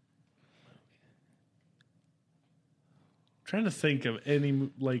 I'm trying to think of any,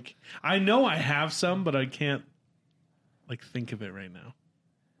 like, I know I have some, but I can't, like, think of it right now.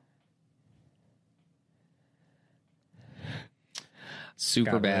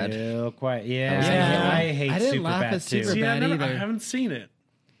 Super Got bad. real quiet. Yeah, Yeah. I hate I didn't Super laugh Bad at too. Super See, bad I either. haven't seen it.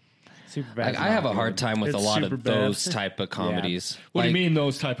 Super Bad. I have a hard time with It's a lot of Superbad. those type of comedies. What do Like- you mean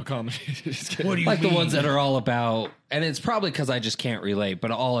those type of comedies? What do Like the ones that are all about, and it's probably because I just can't relate, but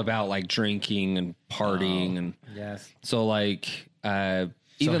all about like drinking and partying, and Yes. so like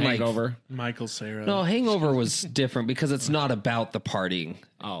even like Hangover. Michael Cera. no, Hangover was different because it's not about the partying.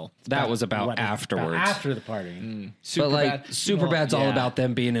 Oh, That was about What, afterwards. after the party. But like Superbad's all yeah. about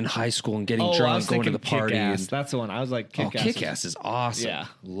them being in high school and getting Oh, I drunk, was going to thinking the party. Kick-Ass. And, That's the one. I was like, oh, Kick-Ass. Kick-Ass is awesome. Yeah.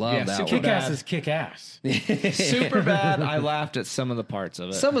 Love Yeah, that Super one. Kick ass bad. is kick ass. Super bad. I laughed at some of the parts of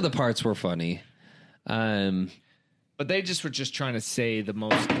it. Some of the parts were funny. But they just were just trying to say the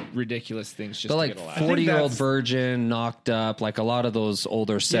most ridiculous things just But to like get a laugh. 40-year-old that's- virgin, Knocked Up, like a lot of those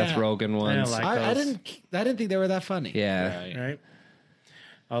older Seth Yeah. Rogen ones. like I those. didn't think they were that funny. Yeah. Right. Right.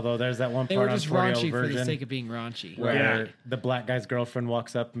 Although there's that one They part were on just 40-year-old raunchy for the virgin sake of being raunchy. where the black guy's girlfriend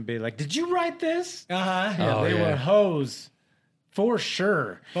walks up and be like, "Did you write this?" Uh-huh. Oh, they yeah. were hoes for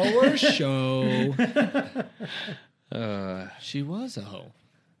sure. For show. She was a hoe.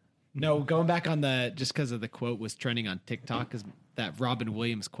 No, going back on the just because of the quote was trending on TikTok is that Robin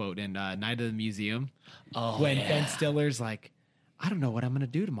Williams quote in Night of the Museum. When Ben Stiller's like, I don't know what I'm gonna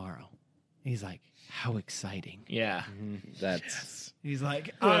do tomorrow. He's like, how exciting. Yeah. That's He's like,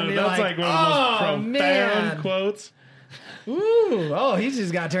 That's like one of the most profound man. quotes. Ooh, oh, he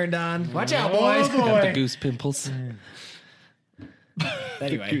just got turned on. Watch out, boys. got the goose pimples.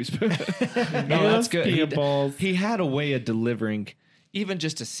 Anyway, No, that's good. Pimples. He had a way of delivering even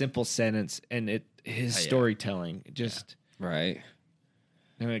just a simple sentence and his storytelling just Right.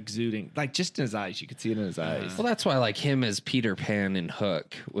 exuding, like just in his eyes. You could see it in his eyes. Well, that's why like him as Peter Pan in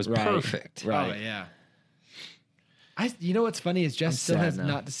Hook was Right. perfect. Right. Oh yeah. You know what's funny is Jess still sad has now.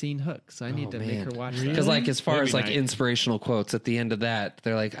 not seen Hook, so I need to make her watch that. Because like as far Movie as like night. inspirational quotes at the end of that,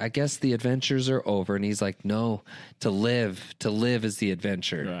 they're like, I guess the adventures are over. And he's like, no, to live is the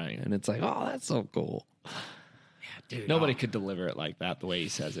adventure. Right. And it's like, oh, that's so cool. Nobody could deliver it like that the way he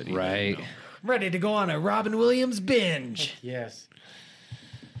says it. either, Right. you know? I'm ready to go on a Robin Williams binge. Yes.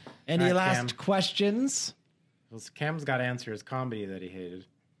 Any All right, last Cam. questions? Well, Cam's got to answer his comedy that he hated.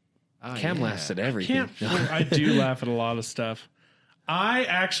 Cam laughs at everything. I do laugh at a lot of stuff. I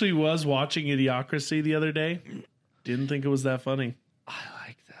actually was watching Idiocracy the other day. Didn't think it was that funny.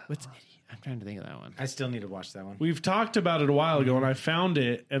 What's I'm trying to think of that one. I still need to watch that one. We've talked about it a while ago, and I found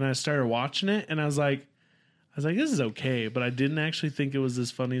it, and I started watching it, and I was like, this is okay, but I didn't actually think it was as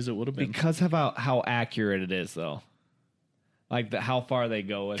funny as it would have been. Because of how accurate it is, though. Like how far they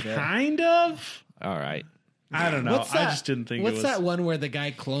go with it. Kind of. All right. I don't know. What's that? I just didn't think What's it was that one where the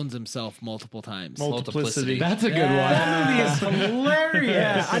guy clones himself multiple times? Multiplicity. That's a good one. That movie is hilarious.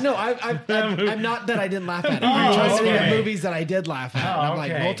 Yeah, I know. I'm not that I didn't laugh at it. I'm trying to think of movies that I did laugh at. And I'm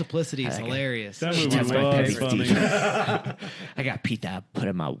like, okay. Multiplicity is hilarious. That movie That's my was favorite funny. I got pizza put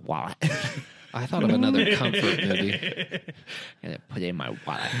in my wallet. I thought of another comfort movie. And it put it in my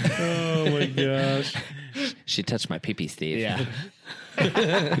wallet. Oh my gosh. She touched my pee-pee, Steve. Yeah.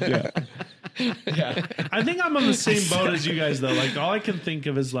 I think I'm on the same boat as you guys, though. Like, all I can think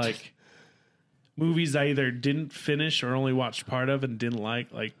of is like movies I either didn't finish or only watched part of and didn't like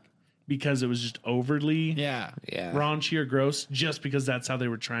because it was just overly Yeah. Yeah. raunchy or gross, just because that's how they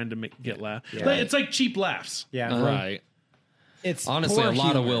were trying to get laugh. Like, it's like cheap laughs. Yeah. Right. It's Honestly, poor a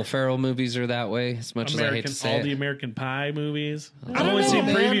lot of humor. Will Ferrell movies are that way, as much as I hate American, to say all the it. American Pie movies. I've don't only know, seen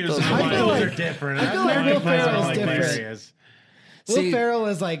man. previews. Those and are I'm I like, feel Those like- are different. I feel like Will Ferrell is different. hilarious. Will See- Ferrell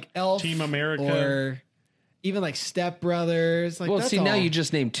is like Elf, Team America. or even like Step Brothers. Like, Well, that's see, now all. you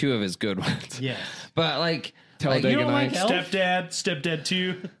just named two of his good ones. Yes. But like, Talladega you don't Nights. Elf? Stepdad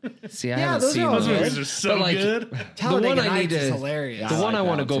 2. See, I Yeah, haven't those seen are all those. good. Movies are so But, like, good. Talladega the one I Nights need is to- hilarious. The one I like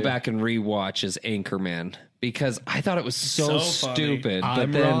want to that go one, too. back and rewatch is Anchorman because I thought it was so So funny. stupid. But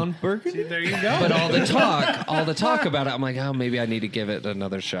I'm then, Ron Burgundy. There you go. but all the talk about it, I'm like, oh, maybe I need to give it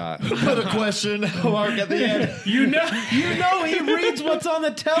another shot. Put a question mark at the end. You know He reads what's on the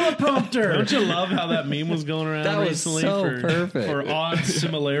teleprompter. Don't you love how that meme was going around That was recently so for perfect. for odd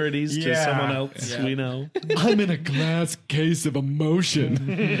similarities to Yeah. someone else we know? I'm in a glass case of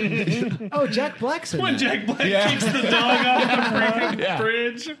emotion. Oh, Jack Black's in When that. Jack Black kicks the dog off the freaking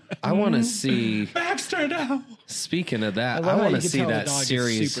fridge. I want to see. Baxter now. Speaking of that, love I how want you to can see tell the that dog is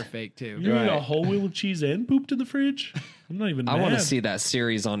series. super fake too. You Right. ate a whole wheel of cheese and pooped in the fridge? I'm not even I want to mad. see that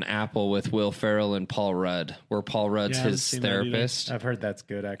series on Apple with Will Ferrell and Paul Rudd, where Paul Rudd's Yeah, I haven't his seen that either. therapist. I've heard that's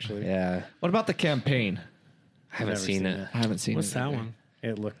good, actually. Yeah, What about the campaign? I haven't Never seen seen it. it. I haven't seen What's it. that either. one?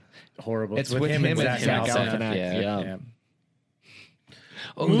 It looked horrible. It's with him and Zach Galifianakis. Galifianakis. Yeah. Yeah.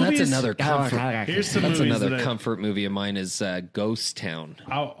 Oh, Movies- that's another comfort. Here's some That's movies another that I- comfort movie of mine is Ghost Town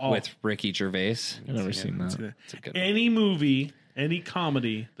Oh. with Ricky Gervais. I've never seen that. It's a good one. Any movie, any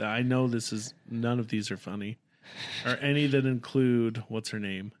comedy that I know this is none of these are funny, or any that include what's her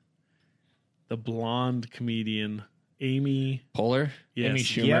name, the blonde comedian Amy. Polar? Yes. Amy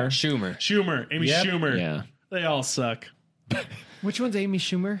Schumer. Yep. Schumer. Amy Yep. Schumer. Yeah. They all suck. Which one's Amy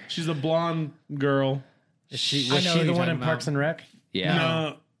Schumer? She's a blonde girl. Was she I know who the you're one talking in about. Parks and Rec?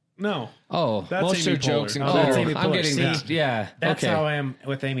 Yeah. No. Oh, That's most Amy are jokes. Poehler. Oh, that's Amy I'm Poehler. getting See, this. Yeah. That's okay. how I am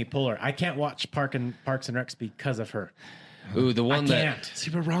with Amy Poehler. I can't watch Parks and Recs because of her. Ooh, the one that Can't.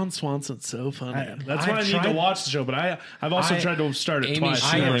 See, but Ron Swanson's so funny. That's I've why I need to tried- watch the show. But I've also tried to start it Amy twice. Schumer,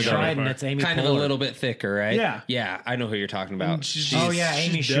 I Sure, have though. tried, and it's Amy kind Poehler. of a little bit thicker, right? Yeah. Yeah, I know who you're talking about. Oh yeah,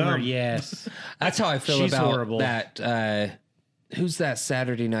 Amy she's Schumer. dumb. Yes. That's how I feel She's about horrible. that. Who's that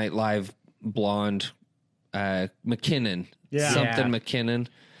Saturday Night Live blonde? McKinnon. Yeah. Something Yeah. McKinnon.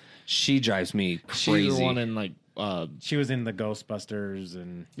 She drives me crazy. She's the one in like She was in the Ghostbusters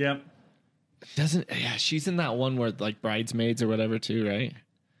and Yep. she's in that one where like Bridesmaids or whatever too, right?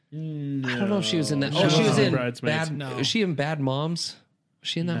 I don't know if she was in that. She Oh, she was wasn't in in Bridesmaids. Bad. No. Was she in Bad Moms? Was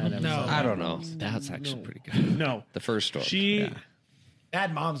she in that one? No. I don't know. That's actually pretty good. No. The first one. She.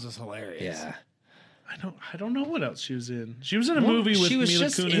 Bad Moms was hilarious. Yeah. I don't know what else she was in. She was in a movie with she was Mila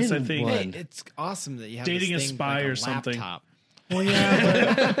just Kunis, I in think. one. Hey, it's awesome that you have Dating this a thing spy like a or something. laptop. Well,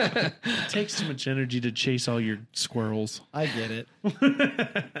 yeah, but it takes too much energy to chase all your squirrels. I get it.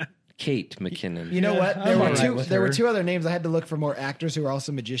 Kate McKinnon. You know what? I'm There were alright two. with There were her. two other names. I had to look for more actors who were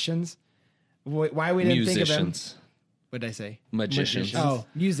also magicians. Why we didn't think of them? Musicians. What did I say? Magicians. Oh,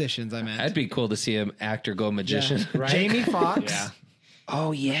 musicians. I meant. That'd be cool to see an actor go magician. Jamie Foxx.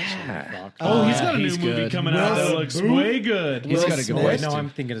 Oh yeah. Oh, he's got a new he's movie good. coming out that looks way good. He's got a good Smith. wait, voice. no, too. I'm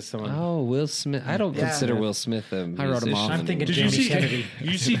thinking of someone. Oh, Will Smith. I don't Yeah. consider Will Smith a musician. I wrote him off. I'm thinking Did you Jamie see? Kennedy.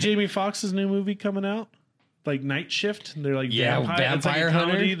 You see Jamie Foxx's new movie coming out? Like Night Shift. They're like Yeah, it's like a Vampire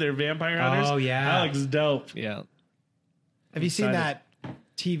Hunter? comedy. They're vampire hunters. Oh, yeah. that looks dope. Yeah. Have you seen excited. that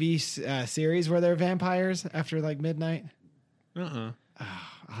TV series where they're vampires after like midnight?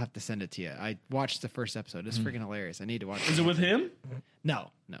 I'll have to send it to you. I watched the first episode. It's freaking hilarious. I need to watch Is it with him?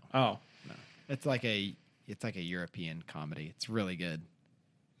 No. Oh, It's like a European comedy. It's really good.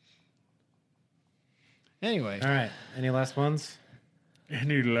 Anyway, All right. Any last ones?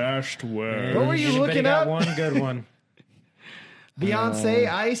 any last word? What were you Anybody looking got up? one good one. Beyonce,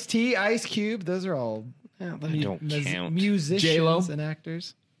 Ice-T, Ice Cube. Those are all They don't count. musicians J-Lo. and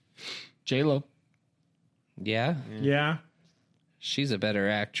actors. J-Lo. Yeah. Yeah. She's a better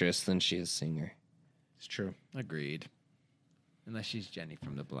actress than she is singer. It's true. Agreed. Unless she's Jenny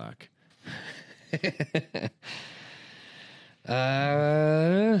from the Block. All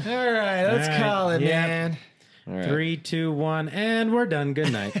right, let's All right, call it, yep. man. All right. 3, 2, 1, and we're done.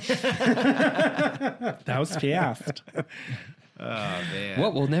 Good night. That was fast. Oh man.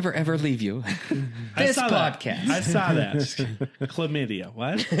 What will never ever leave you? This saw that. podcast. I saw that. Chlamydia.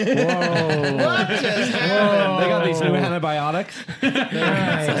 What? What just happened? They got these new antibiotics.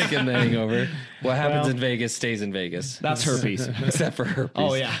 It's like in the Hangover. What happens in Vegas stays in Vegas. That's herpes. Except for herpes.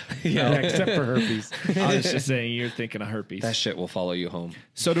 Oh yeah. Yeah, except for herpes. I was just saying you're thinking of herpes. That shit will follow you home.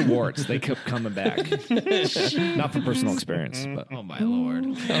 So do warts. They kept coming back. Not from personal experience, but Oh my lord.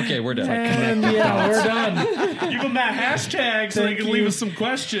 Okay, we're done. And yeah, we're done. Give them that hashtag so they Thank can you. leave us some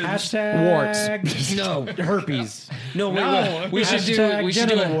questions. Hashtag No. herpes. No, wait, No. wait. We should do Hashtag we should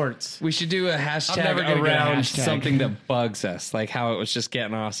do genital a warts. we should do a hashtag never gonna get a around hashtag. something that bugs us, like how it was just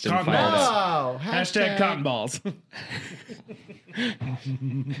getting Austin Cotton fired balls. up. Oh, Hashtag cotton balls.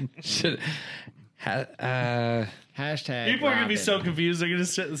 Should, Hashtag. People are going to be Robin. so confused. They're going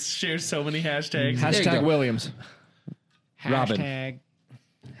to share so many hashtags. you hashtag go. Williams. Robin.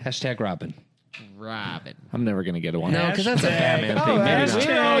 Hashtag Robin. Robin. I'm never gonna get a one. No, because that's a Hashtag- Batman Oh, thing. Maybe that's-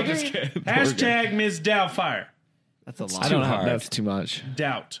 not. Hashtag, hashtag Ms. Doubtfire. That's a lot. I don't too have. hard. That's too much.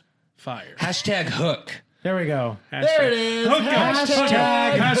 Doubt. Fire. Hashtag hook. There we go. There it is. Hook up.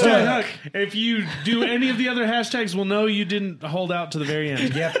 Hashtag Hashtag hook. If you do any of the other hashtags, we'll know you didn't hold out to the very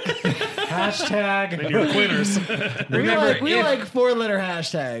end. Yep. Hashtag. You're quitters. Remember, we if, like 4-letter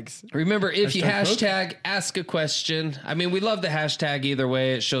hashtags. remember if you Hashtag hook? hashtag ask a question. I mean, we love the hashtag either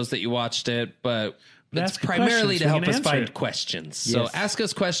way. It shows that you watched it, but it's Ask a primarily question to so we help can us answer find it. questions. So Yes. ask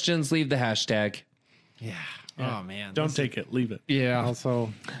us questions. Leave the hashtag. Yeah. Oh man. Don't take it. Leave it. Yeah.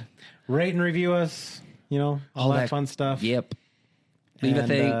 Also, rate and review us. You know, all that fun stuff. Yep. Leave a And,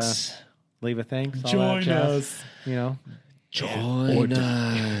 thanks. Leave a thanks. all that Join jazz. us. You know, Join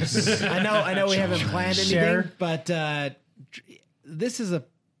us. I know we haven't planned anything, Share. but this is a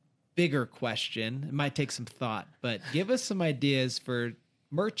bigger question. It might take some thought, but give us some ideas for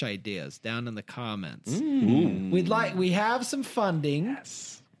merch ideas down in the comments. We have some funding.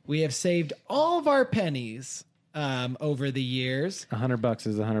 We have saved all of our pennies over the years. $100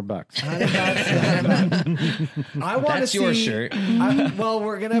 is $100. I want to That's see your shirt. Well,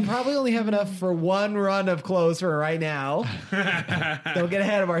 we're gonna probably only have enough for one run of clothes for right now. Don't get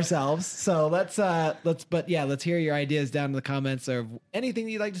ahead of ourselves. So let's hear your ideas down in the comments of anything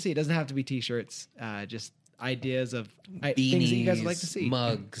that you'd like to see. It doesn't have to be t-shirts. Just ideas of things that you guys would like to see.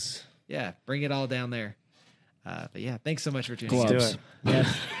 Mugs. Yeah, bring it all down there. But yeah, thanks so much for tuning in. Let's do it.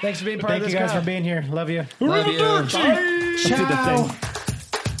 Yes. Thanks for being part Thank of you this guys crowd. for being here. Love you. Love you. Ciao.